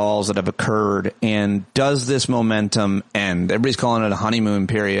organizing calls that have occurred, and does this momentum end? Everybody's calling it a honeymoon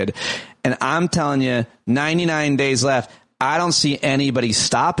period. And I'm telling you, 99 days left. I don't see anybody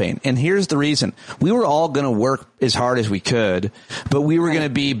stopping. And here's the reason. We were all going to work as hard as we could, but we were going to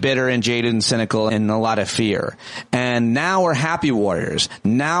be bitter and jaded and cynical and a lot of fear. And now we're happy warriors.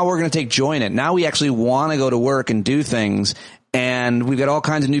 Now we're going to take joy in it. Now we actually want to go to work and do things. And we've got all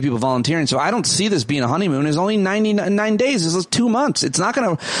kinds of new people volunteering. So I don't see this being a honeymoon. It's only 99 days. It's 2 months. It's not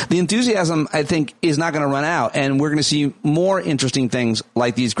going to, the enthusiasm, I think, is not going to run out. And we're going to see more interesting things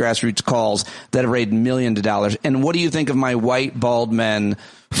like these grassroots calls that have raised millions of dollars. And what do you think of my white, bald men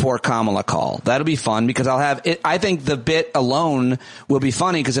for Kamala call? That'll be fun because I'll have it. I think the bit alone will be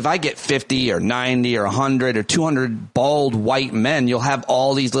funny because if I get 50 or 90 or 100 or 200 bald white men, you'll have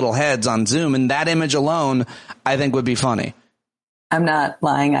all these little heads on Zoom. And that image alone, I think, would be funny. I'm not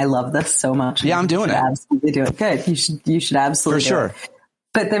lying. I love this so much. Yeah, I'm doing it. Absolutely do it. Good. You should absolutely for sure. Do it.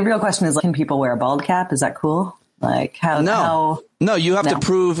 But the real question is, can people wear a bald cap? Is that cool? Like how? No, you have to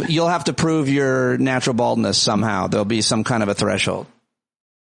prove. You'll have to prove your natural baldness somehow. There'll be some kind of a threshold.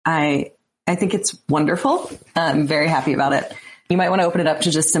 I think it's wonderful. I'm very happy about it. You might want to open it up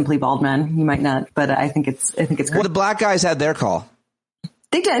to just simply bald men. You might not, but I think it's great. Well, the black guys had their call.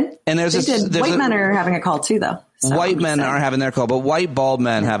 They did. And white men are having a call too, though. So white men are having their call, but white bald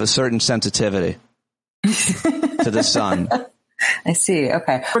men have a certain sensitivity to the sun. I see.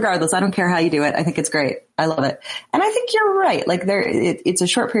 Okay. Regardless, I don't care how you do it. I think it's great. I love it. And I think you're right. Like it's a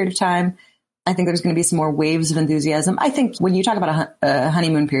short period of time. I think there's going to be some more waves of enthusiasm. I think when you talk about a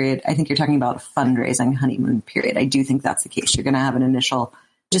honeymoon period, I think you're talking about a fundraising honeymoon period. I do think that's the case. You're going to have an initial,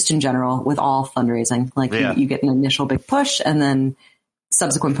 just in general, with all fundraising, like you get an initial big push and then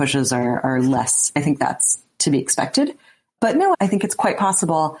subsequent pushes are less. I think that's to be expected. But no, I think it's quite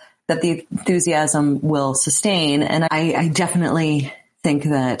possible that the enthusiasm will sustain. And I definitely think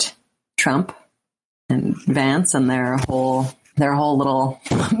that Trump and Vance and their whole little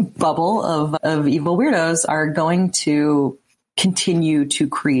bubble of evil weirdos are going to continue to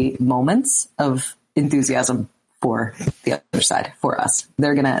create moments of enthusiasm for the other side, for us.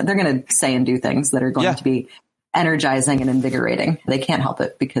 They're gonna say and do things that are going to be energizing and invigorating. They can't help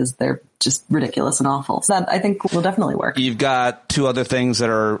it because they're just ridiculous and awful. So that I think will definitely work. You've got two other things that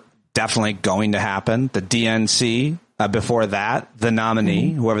are definitely going to happen. The DNC, before that, the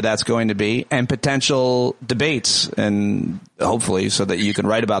nominee, whoever that's going to be, and potential debates, and hopefully so that you can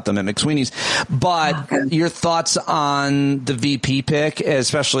write about them at McSweeney's. But your thoughts on the VP pick,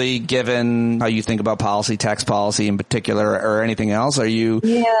 especially given how you think about policy, tax policy in particular, or anything else? I don't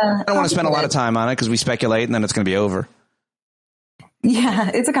want to spend a lot of time on it because we speculate and then it's going to be over. Yeah,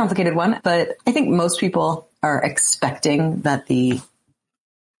 it's a complicated one, but I think most people are expecting that the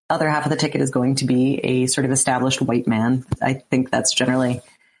other half of the ticket is going to be a sort of established white man. I think that's generally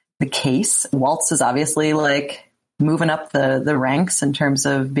the case. Waltz is obviously like moving up the ranks in terms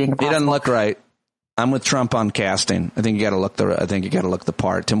of being a possible. He doesn't look right. I'm with Trump on casting. I think you got to look the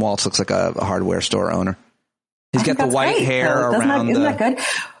part. Tim Waltz looks like a hardware store owner. He's got the white hair around. Isn't that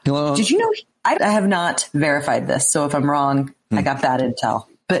good? Did you know? I have not verified this, so if I'm wrong, I got bad intel.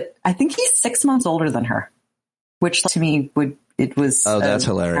 But I think he's 6 months older than her, which to me was that's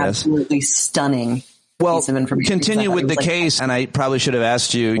hilarious. Absolutely stunning. Well, piece of information. Continue with the case, and I probably should have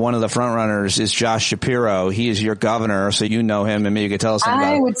asked you, one of the front runners is Josh Shapiro. He is your governor, so you know him, and maybe you could tell us something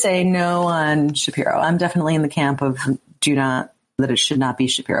about it. I would say no on Shapiro. I'm definitely in the camp of that it should not be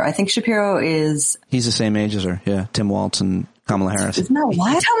Shapiro. I think Shapiro is... He's the same age as her, yeah. Tim Waltz and Kamala Harris. Isn't that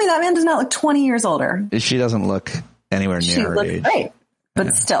why? Tell me that man does not look 20 years older. She doesn't look anywhere near her age. She looks great,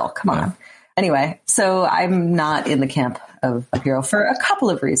 but still, come on. Anyway, so I'm not in the camp of Shapiro for a couple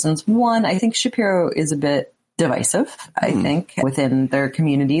of reasons. One, I think Shapiro is a bit divisive, I think, within their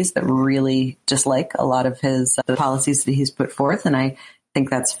communities that really dislike a lot of the policies that he's put forth. And I think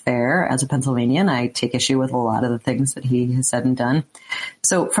that's fair. As a Pennsylvanian, I take issue with a lot of the things that he has said and done.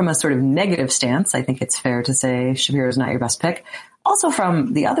 So from a sort of negative stance, I think it's fair to say Shapiro is not your best pick. Also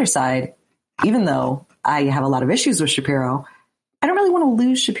from the other side, even though I have a lot of issues with Shapiro, I don't really want to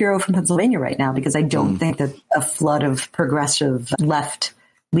lose Shapiro from Pennsylvania right now because I don't think that a flood of progressive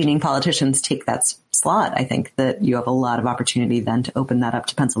left-leaning politicians take that slot. I think that you have a lot of opportunity then to open that up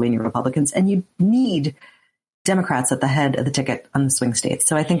to Pennsylvania Republicans, and you need Democrats at the head of the ticket on the swing states.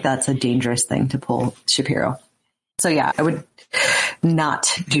 So I think that's a dangerous thing to pull Shapiro. So yeah, I would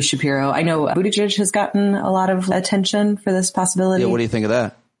not do Shapiro. I know Buttigieg has gotten a lot of attention for this possibility. Yeah, what do you think of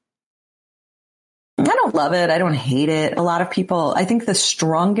that? I don't love it. I don't hate it. A lot of people, I think the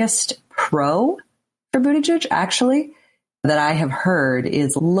strongest pro for Buttigieg, actually, that I have heard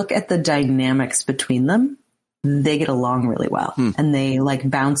is look at the dynamics between them. They get along really well and they like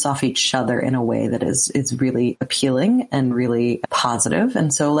bounce off each other in a way that is really appealing and really positive.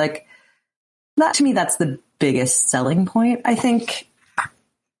 And so like that to me, that's the biggest selling point. I think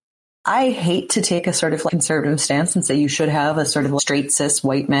I hate to take a sort of like conservative stance and say you should have a sort of straight cis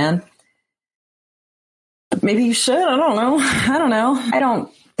white man. But maybe you should. I don't know. I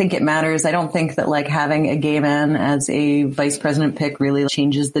don't think it matters. I don't think that like having a gay man as a vice president pick really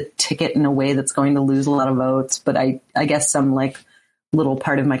changes the ticket in a way that's going to lose a lot of votes. But I guess some like little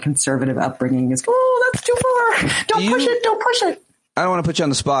part of my conservative upbringing is, oh, that's too far. Don't push it. I don't want to put you on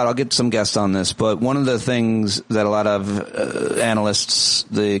the spot. I'll get some guests on this. But one of the things that a lot of analysts,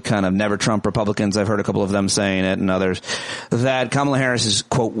 the kind of never Trump Republicans, I've heard a couple of them saying it and others, that Kamala Harris is,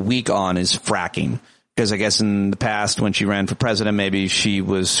 quote, weak on is fracking. Because I guess in the past, when she ran for president, maybe she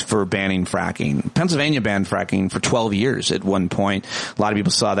was for banning fracking. Pennsylvania banned fracking for 12 years at one point. A lot of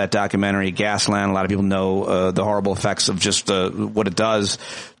people saw that documentary, Gasland. A lot of people know the horrible effects of just what it does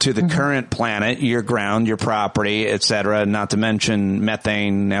to the current planet, your ground, your property, et cetera. Not to mention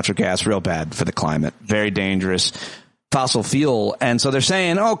methane, natural gas, real bad for the climate. Very dangerous. Fossil fuel. And so they're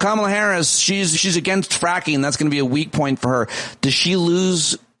saying, oh, Kamala Harris, she's against fracking. That's going to be a weak point for her. Does she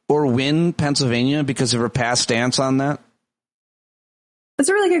lose or win Pennsylvania because of her past stance on that? That's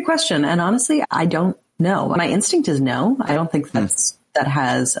a really good question. And honestly, I don't know. My instinct is no. I don't think that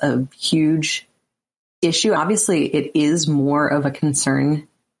has a huge issue. Obviously, it is more of a concern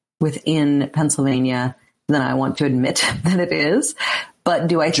within Pennsylvania than I want to admit that it is. But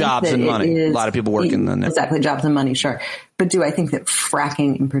do I think jobs that and money? A lot of people working on that. Exactly, jobs and money, sure. But do I think that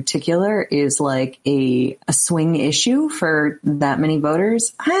fracking in particular is like a swing issue for that many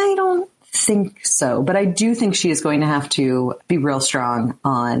voters? I don't think so. But I do think she is going to have to be real strong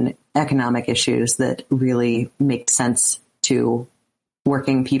on economic issues that really make sense to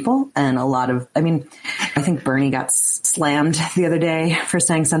working people. And I think Bernie got slammed the other day for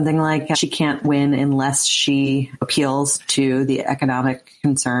saying something like she can't win unless she appeals to the economic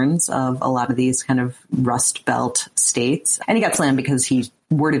concerns of a lot of these kind of Rust Belt states. And he got slammed because he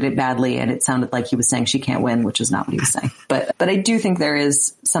worded it badly and it sounded like he was saying she can't win, which is not what he was saying. But I do think there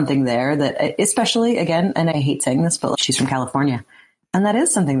is something there that, especially again, and I hate saying this, but she's from California. And that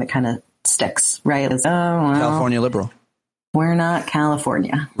is something that kind of sticks, right? California liberal. We're not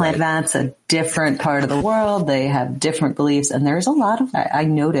California. Like that's a different part of the world. They have different beliefs. And there's a lot of, I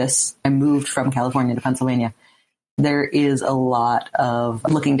notice I moved from California to Pennsylvania. There is a lot of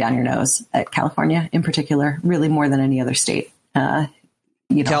looking down your nose at California in particular, really more than any other state.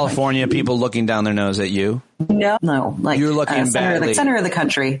 California, like, people looking down their nose at you? No. Like you're looking badly. Center of the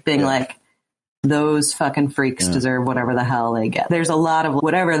country being like, those fucking freaks deserve whatever the hell they get. There's a lot of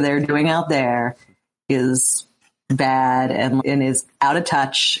whatever they're doing out there is bad and is out of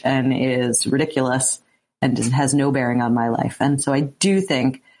touch and is ridiculous and has no bearing on my life. And so I do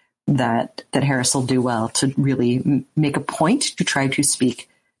think that Harris will do well to really make a point to try to speak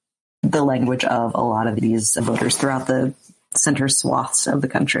the language of a lot of these voters throughout the center swaths of the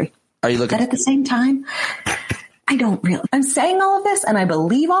country. Are you looking? But at the same time, I don't really. I'm saying all of this and I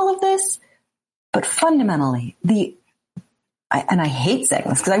believe all of this, but fundamentally and I hate saying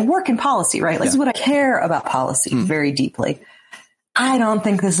this because I work in policy, right? Like, this is what I care about policy very deeply. I don't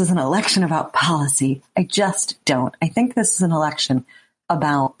think this is an election about policy. I just don't. I think this is an election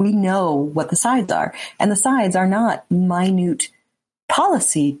about, we know what the sides are. And the sides are not minute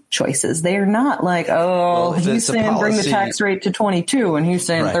policy choices. They are not like, he's saying bring the tax rate to 22 and he's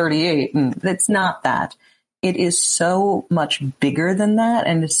saying 38. And it's not that. It is so much bigger than that.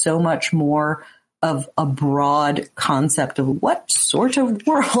 And it's so much more of a broad concept of what sort of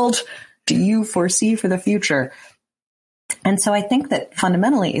world do you foresee for the future? And so I think that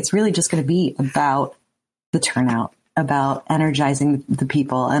fundamentally it's really just going to be about the turnout, about energizing the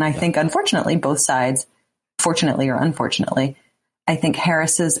people. And I think, unfortunately, both sides, fortunately or unfortunately, I think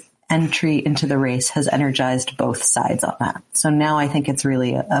Harris's entry into the race has energized both sides on that. So now I think it's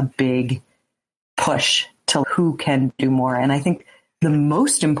really a big push to who can do more. And I think the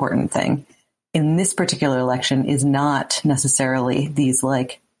most important thing in this particular election is not necessarily these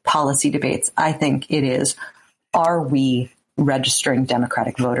like policy debates. I think it is, are we registering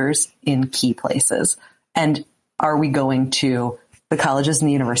Democratic voters in key places? And are we going to the colleges and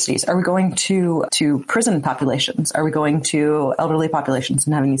the universities? Are we going to prison populations? Are we going to elderly populations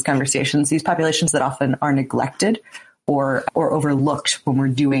and having these conversations, these populations that often are neglected or overlooked when we're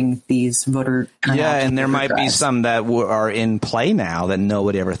doing these voter turnout. Yeah, and there might drives. be some that are in play now that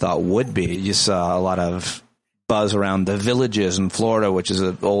nobody ever thought would be. You saw a lot of buzz around the Villages in Florida, which is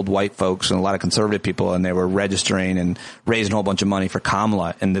old white folks and a lot of conservative people, and they were registering and raising a whole bunch of money for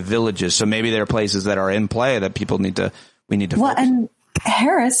Kamala in the Villages. So maybe there are places that are in play that we need to Well, and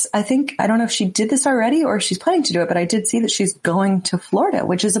Harris, I don't know if she did this already or she's planning to do it, but I did see that she's going to Florida,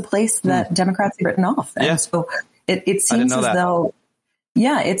 which is a place that Democrats have written off. And so it seems as though,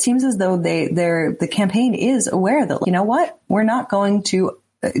 it seems as though the campaign is aware that, you know what, we're not going to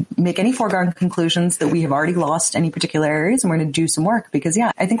make any foregone conclusions that we have already lost any particular areas, and we're going to do some work because,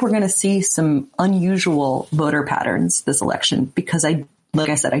 I think we're going to see some unusual voter patterns this election because like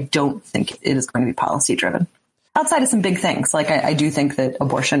I said, I don't think it is going to be policy driven. Outside of some big things, like I do think that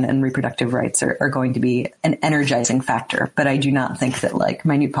abortion and reproductive rights are going to be an energizing factor, but I do not think that like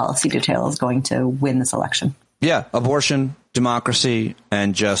minute policy detail is going to win this election. Yeah, abortion, democracy,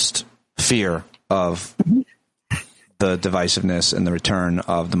 and just fear of the divisiveness and the return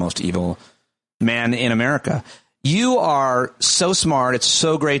of the most evil man in America. You are so smart. It's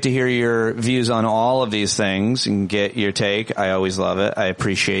so great to hear your views on all of these things and get your take. I always love it. I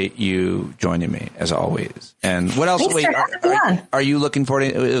appreciate you joining me as always. And what else? Wait, are you looking for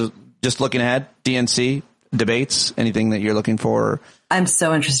just looking ahead? DNC debates? Anything that you're looking for? I'm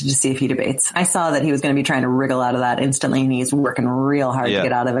so interested to see if he debates. I saw that he was going to be trying to wriggle out of that instantly, and he's working real hard to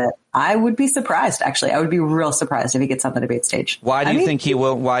get out of it. I would be surprised, actually. I would be real surprised if he gets on the debate stage. Why do you think he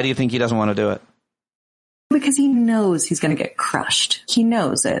will? Why do you think he doesn't want to do it? Because he knows he's going to get crushed. He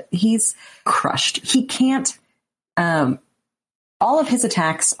knows it. He's crushed. He can't. All of his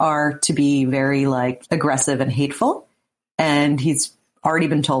attacks are to be very aggressive and hateful. And he's already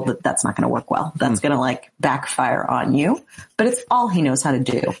been told that that's not going to work well. That's going to backfire on you. But it's all he knows how to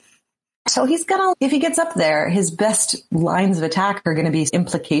do. So he's going to, if he gets up there, his best lines of attack are going to be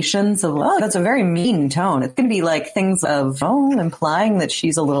implications of, that's a very mean tone. It's going to be things of, implying that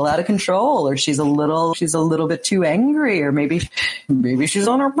she's a little out of control, or she's a little bit too angry, or maybe she's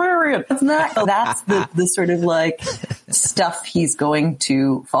on her period. That's the sort of stuff he's going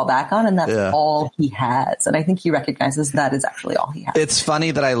to fall back on. And that's all he has. And I think he recognizes that is actually all he has. It's funny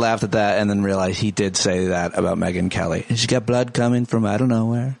that I laughed at that and then realized he did say that about Megyn Kelly. She's got blood coming from I don't know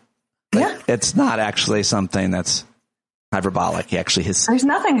where. It's not actually something that's hyperbolic. He actually has. There's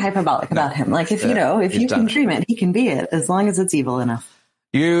nothing hyperbolic about him. If you can dream it, he can be it as long as it's evil enough.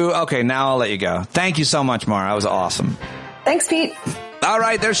 Okay, now I'll let you go. Thank you so much, Maura. That was awesome. Thanks, Pete. All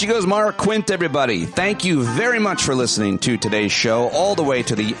right, there she goes, Maura Quint, everybody. Thank you very much for listening to today's show all the way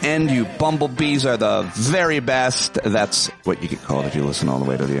to the end. You bumblebees are the very best. That's what you get called if you listen all the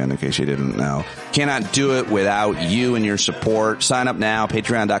way to the end, in case you didn't know. Cannot do it without you and your support. Sign up now,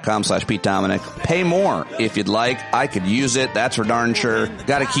 patreon.com/Pete Dominic. Pay more if you'd like. I could use it. That's for darn sure.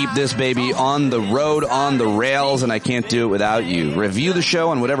 Got to keep this baby on the road, on the rails, and I can't do it without you. Review the show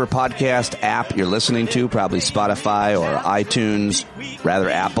on whatever podcast app you're listening to, probably Spotify or iTunes. Rather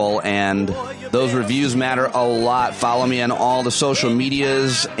Apple, and those reviews matter a lot. Follow me on all the social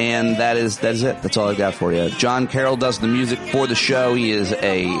medias, and that is it. That's all I got for you. Jon Carroll does the music for the show. He is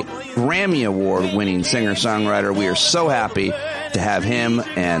a Grammy Award-winning singer-songwriter. We are so happy to have him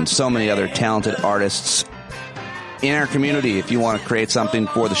and so many other talented artists in our community. If you want to create something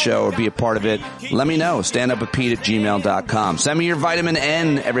for the show or be a part of it, let me know. standupwithpete@gmail.com. Send me your vitamin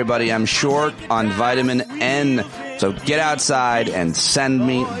N, everybody. I'm short on vitamin N. So get outside and send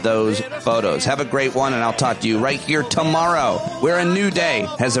me those photos. Have a great one, and I'll talk to you right here tomorrow, where a new day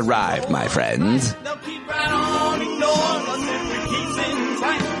has arrived, my friends.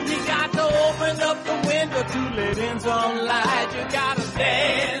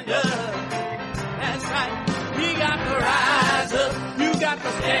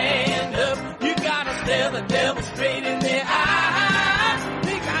 Stand up, you gotta stare the devil straight in the eye.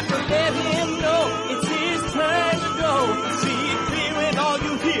 We got to let him know it's his turn to go. See it clear when all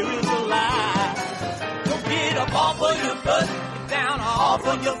you hear is a lie. Don't get up off of your butt, get down off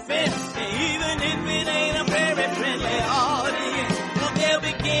of your fence. And even if it ain't a very friendly audience, well, they'll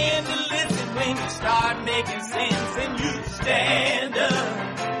begin to listen when you start making sense. And you stand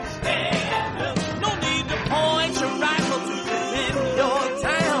up, stand up. No need to point your rifle to defend your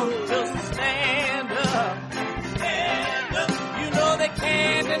town. Just stand up, stand up. You know they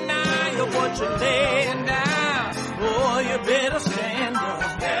can't deny you what you're laying down. Oh, you better stand up,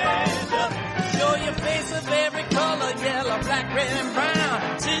 stand up. Show your face of every color, yellow, black, red, and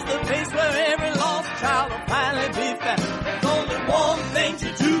brown. She's the place where every lost child will finally be found. There's only one thing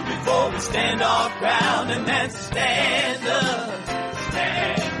to do before we stand our ground, and that's stand up,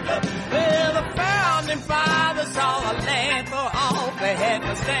 stand up. Well, the founding fathers saw a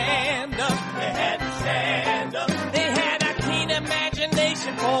stand up. They had to stand up. They had a keen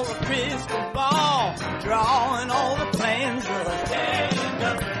imagination for a crystal ball, drawing all the plans of a stand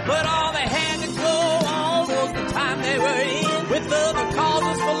up. But all they had to go on was the time they were in, with other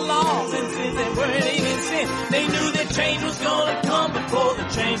causes for laws, and since they weren't even sin, they knew that change was gonna come before the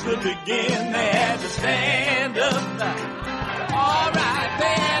change could begin. They had to stand up. Alright,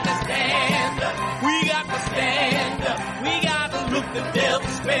 they had to stand up. We got to stand up. We got to look the devil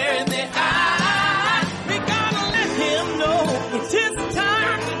square in the eye. We gotta let him know it's his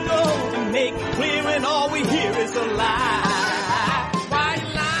time to go, and make it clear when all we hear is a lie. Why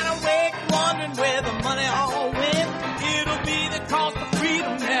you lying awake wondering where the money all went? It'll be the cost of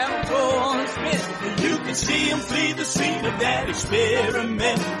freedom that'll go unspent. You can see him flee the scene of that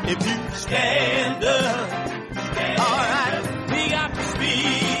experiment if you stand up. Alright, we got to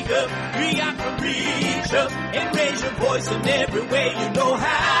speak up, we got to reach up, and raise your voice in every way you know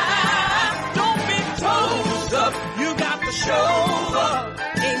how. Don't be toes up, you got to show up.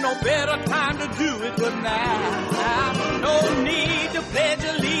 Ain't no better time to do it than now. No need to pledge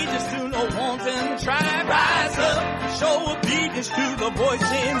allegiance to no wanton tribe. Rise up, show obedience to the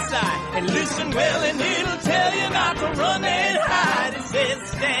voice inside, and listen well and it'll tell you not to run and hide. It says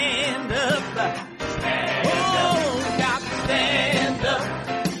stand